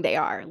self-serving they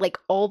are, like,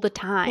 all the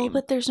time. Well,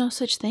 but there's no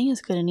such thing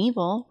as good and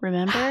evil,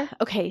 remember?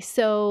 Okay,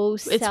 so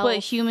it's what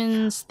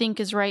humans think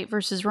is right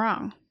versus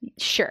wrong.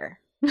 Sure.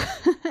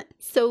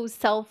 So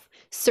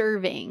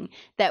self-serving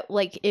that,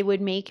 like, it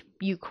would make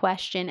you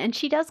question. And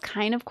she does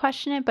kind of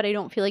question it, but I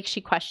don't feel like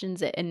she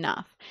questions it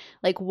enough.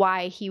 Like,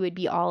 why he would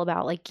be all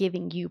about, like,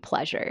 giving you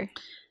pleasure.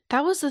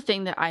 That was the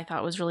thing that I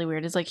thought was really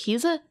weird. Is like,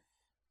 he's a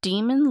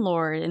demon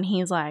lord and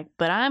he's like,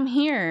 but I'm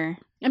here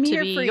to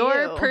be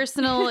your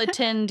personal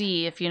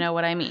attendee, if you know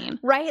what I mean.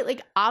 Right?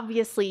 Like,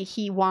 obviously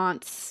he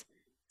wants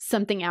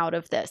something out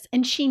of this.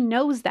 And she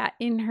knows that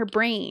in her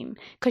brain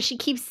because she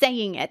keeps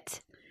saying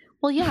it.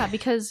 Well, yeah,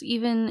 because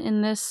even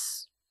in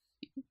this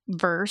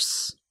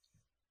verse,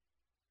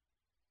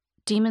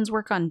 demons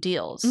work on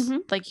deals. Mm-hmm.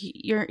 Like,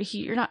 you're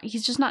not,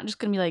 he's just not just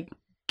going to be like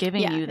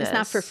giving you this. It's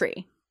not for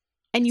free.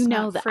 And you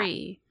know that.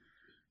 Free.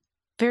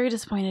 Very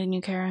disappointed in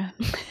you, Kara.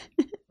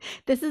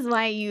 This is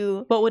why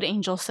you... What would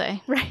Angel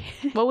say? Right.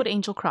 What would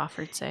Angel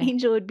Crawford say?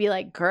 Angel would be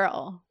like,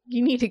 girl,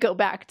 you need to go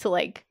back to,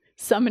 like,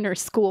 summoner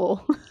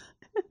school.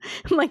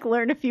 Like,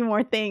 learn a few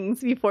more things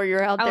before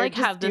you're out there. I, like,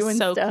 have this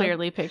so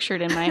clearly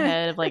pictured in my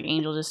head of, like,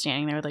 Angel just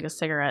standing there with, like, a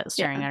cigarette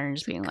staring at her and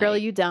just being like... Girl,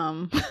 you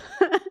dumb.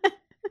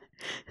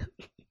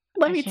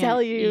 Let me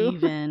tell you.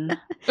 Even.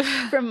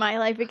 From my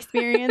life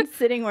experience,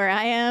 sitting where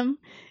I am,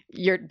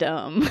 you're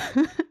dumb.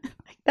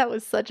 That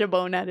was such a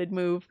boneheaded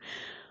move.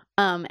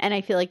 And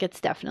I feel like it's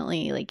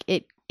definitely, like,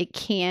 it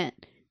can't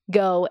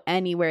go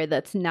anywhere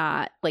that's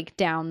not, like,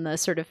 down the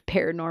sort of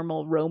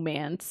paranormal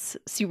romance,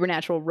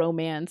 supernatural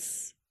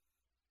romance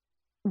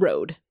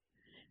road.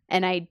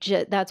 And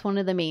that's one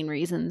of the main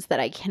reasons that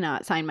I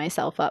cannot sign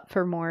myself up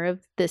for more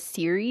of this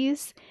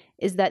series,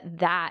 is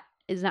that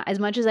is not, as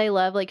much as I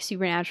love, like,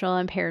 supernatural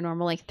and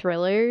paranormal, like,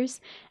 thrillers,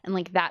 and,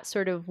 like, that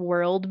sort of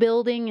world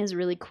building is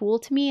really cool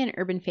to me, and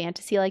urban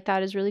fantasy like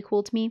that is really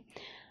cool to me.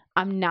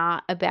 I'm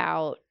not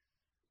about,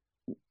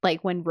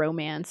 like, when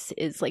romance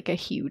is, like, a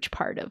huge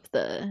part of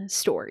the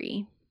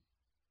story.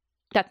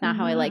 That's not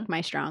how I like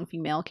my strong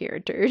female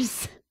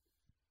characters.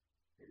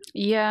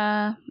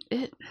 Yeah,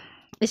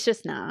 it's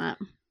just not.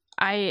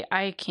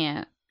 I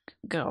can't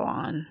go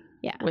on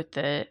with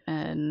it.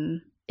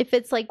 And if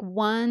it's, like,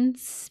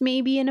 once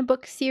maybe in a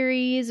book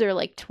series or,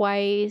 like,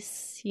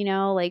 twice, you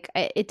know, like,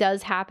 it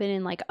does happen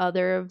in, like,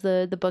 other of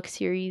the book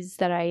series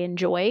that I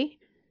enjoy.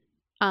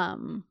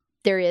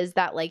 There is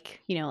that,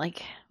 like, you know,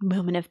 like,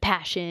 moment of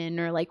passion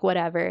or, like,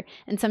 whatever.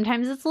 And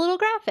sometimes it's a little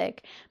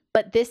graphic.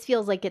 But this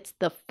feels like it's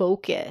the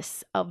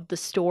focus of the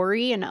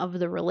story and of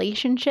the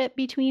relationship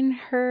between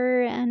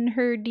her and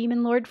her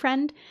demon lord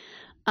friend.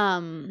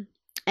 And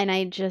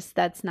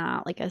that's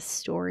not, like, a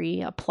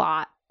story, a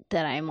plot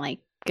that I'm, like,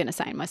 gonna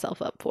sign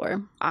myself up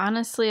for.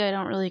 Honestly, I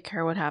don't really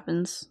care what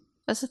happens.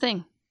 That's the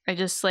thing. I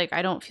just, like,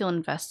 I don't feel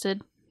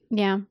invested.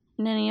 Yeah.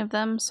 In any of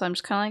them, so I'm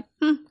just kind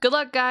of like, good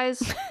luck,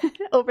 guys.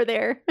 Over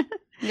there.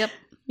 Yep.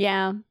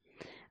 Yeah.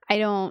 I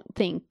don't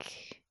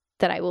think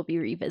that I will be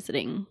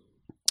revisiting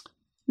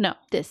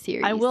this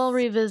series. I will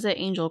revisit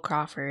Angel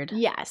Crawford.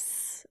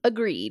 Yes.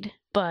 Agreed.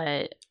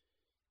 But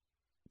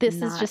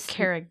this is just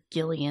Kara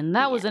Gillian.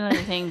 That was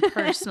another thing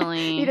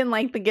personally. You didn't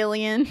like the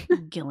Gillian?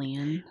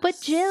 Gillian.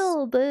 But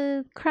Jill,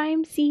 the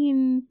crime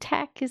scene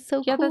tech is so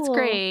cool. Yeah, that's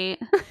great.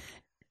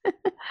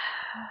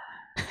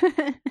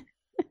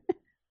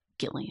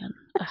 Gillian.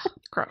 Ugh,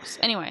 gross.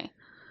 Anyway,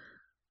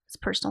 it's a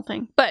personal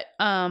thing. But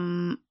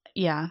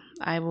yeah,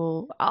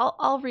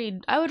 I'll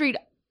read. I would read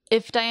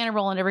if Diana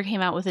Rowland ever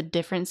came out with a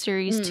different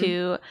series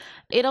too.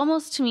 It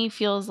almost to me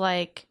feels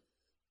like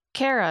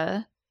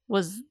Kara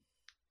was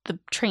the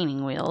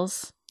training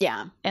wheels.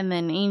 Yeah. And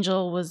then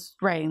Angel was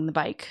riding the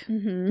bike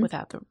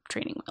without the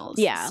training wheels.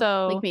 Yeah.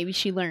 So like, maybe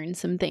she learned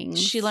some things.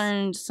 She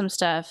learned some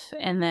stuff,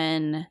 and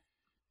then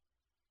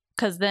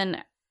because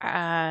then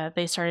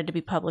they started to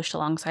be published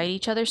alongside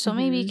each other. So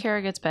maybe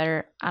Kara gets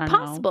better. I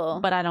don't know.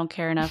 But I don't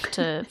care enough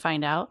to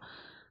find out.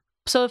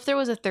 So if there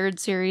was a third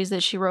series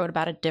that she wrote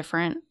about a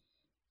different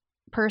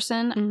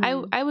person,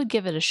 I would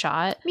give it a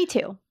shot. Me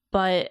too.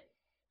 But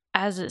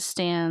as it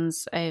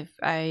stands,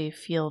 I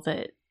feel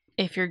that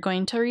if you're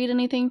going to read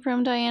anything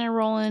from Diana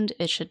Rowland,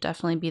 it should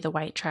definitely be the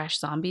White Trash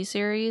Zombie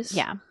series.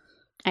 Yeah,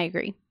 I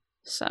agree.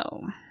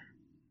 So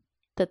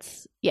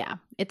that's, yeah,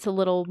 it's a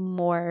little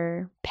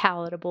more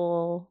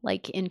palatable,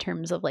 like, in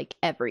terms of, like,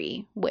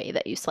 every way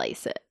that you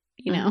slice it,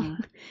 you know?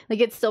 Like,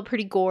 it's still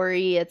pretty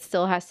gory. It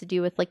still has to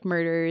do with, like,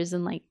 murders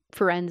and, like,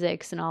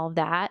 forensics and all of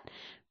that,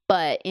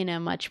 but in a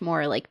much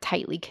more, like,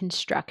 tightly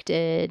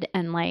constructed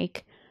and,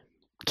 like,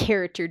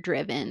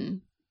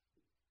 character-driven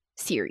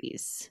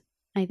series.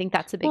 I think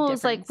that's a big difference.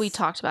 It's like we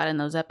talked about in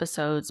those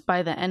episodes.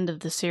 By the end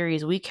of the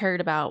series, we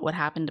cared about what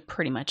happened to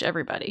pretty much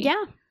everybody.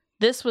 Yeah.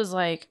 This was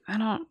like, I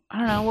don't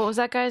know. What was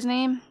that guy's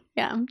name?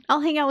 Yeah.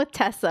 I'll hang out with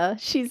Tessa.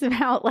 She's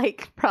about,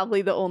 like,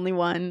 probably the only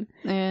one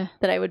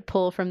that I would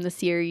pull from the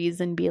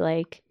series and be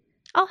like,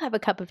 I'll have a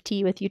cup of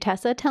tea with you,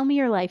 Tessa. Tell me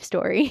your life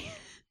story.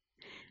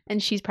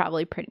 And she's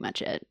probably pretty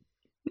much it.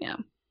 Yeah.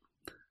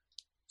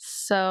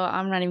 So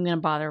I'm not even going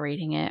to bother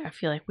rating it. I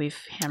feel like we've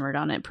hammered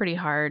on it pretty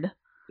hard.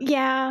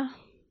 Yeah.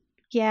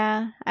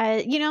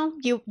 You know,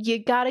 you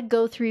got to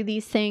go through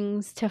these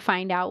things to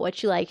find out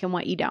what you like and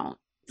what you don't.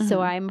 So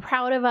I'm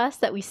proud of us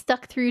that we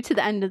stuck through to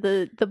the end of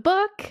the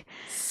book.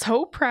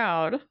 So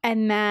proud.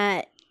 And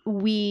that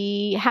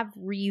we have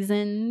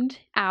reasoned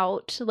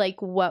out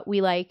like what we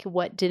like,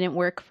 what didn't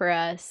work for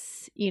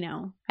us. You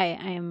know,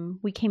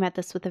 we came at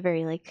this with a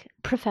very like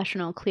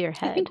professional, clear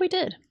head. I think we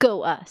did.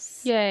 Go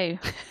us. Yay.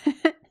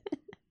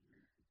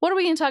 What are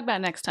we going to talk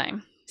about next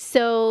time?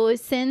 So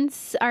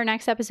since our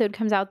next episode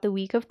comes out the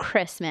week of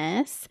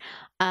Christmas,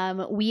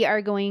 we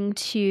are going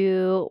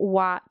to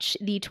watch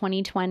the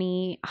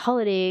 2020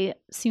 holiday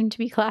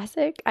soon-to-be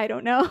classic, I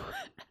don't know,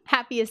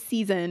 Happiest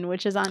Season,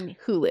 which is on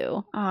Hulu.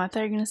 Oh, I thought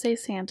you were going to say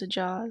Santa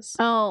Jaws.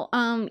 Oh,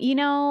 you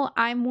know,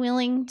 I'm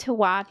willing to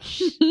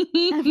watch.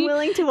 I'm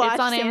willing to watch. It's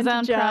on Santa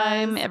Amazon Jaws.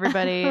 Prime,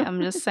 everybody.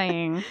 I'm just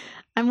saying.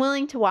 I'm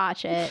willing to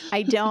watch it.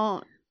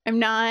 I'm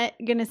not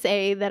going to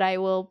say that I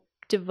will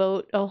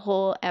devote a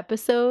whole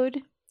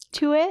episode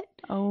to it.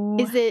 Oh,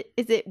 is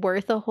it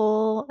worth a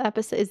whole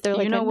episode? Is there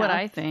like what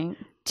I think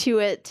to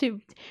it?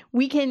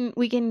 We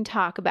can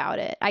talk about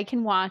it. I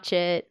can watch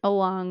it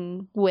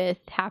along with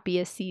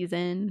Happiest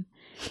Season,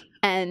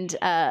 and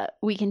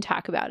we can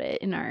talk about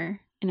it in our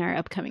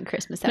upcoming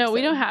Christmas episode. No,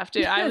 we don't have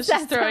to. I was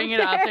just throwing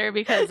it out there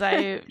because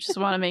I just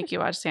want to make you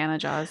watch Santa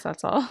Jaws.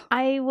 That's all.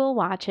 I will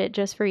watch it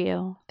just for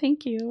you.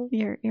 Thank you.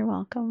 You're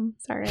welcome.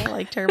 Sorry, I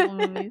like terrible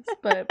movies,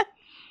 but.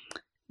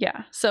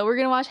 Yeah, so we're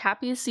gonna watch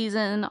Happiest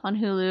Season on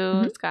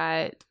Hulu. It's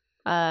got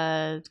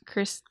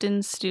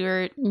Kristen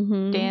Stewart,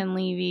 Dan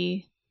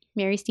Levy,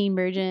 Mary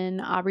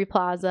Steenburgen, Aubrey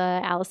Plaza,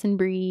 Allison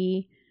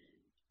Brie,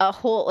 a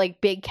whole like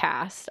big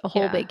cast,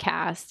 big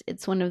cast.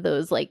 It's one of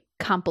those like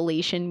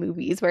compilation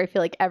movies where I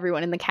feel like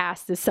everyone in the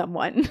cast is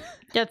someone.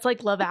 Yeah, it's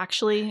like Love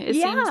Actually. It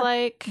seems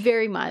like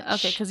very much.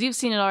 Okay, because you've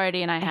seen it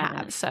already and I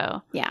haven't.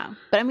 So yeah,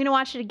 but I'm gonna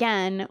watch it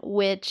again,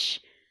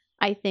 which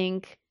I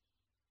think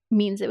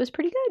means it was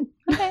pretty good.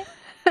 Okay.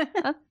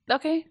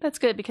 Okay, that's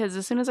good because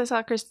as soon as I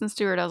saw Kristen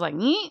Stewart, I was like,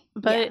 "Neat."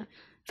 But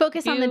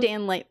focus on the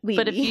Dan Levy.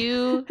 But if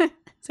you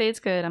say it's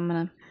good, I'm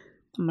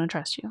gonna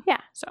trust you. Yeah.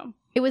 So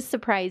it was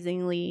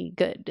surprisingly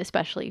good,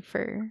 especially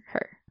for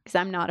her, because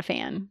I'm not a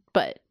fan.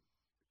 But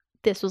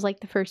this was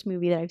like the first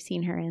movie that I've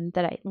seen her in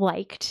that I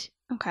liked.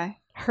 Okay.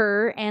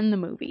 Her and the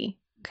movie.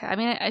 Okay. I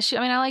mean,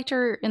 I liked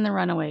her in The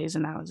Runaways,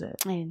 and that was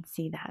it. I didn't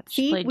see that.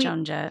 She played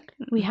Joan Jett.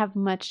 We have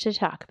much to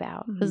talk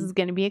about. This is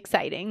going to be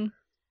exciting.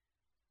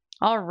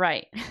 All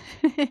right.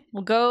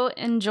 Well, go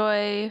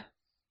enjoy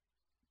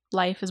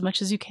life as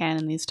much as you can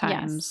in these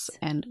times. Yes.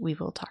 And we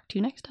will talk to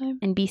you next time.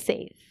 And be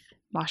safe.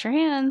 Wash your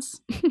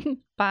hands.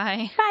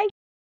 Bye. Bye.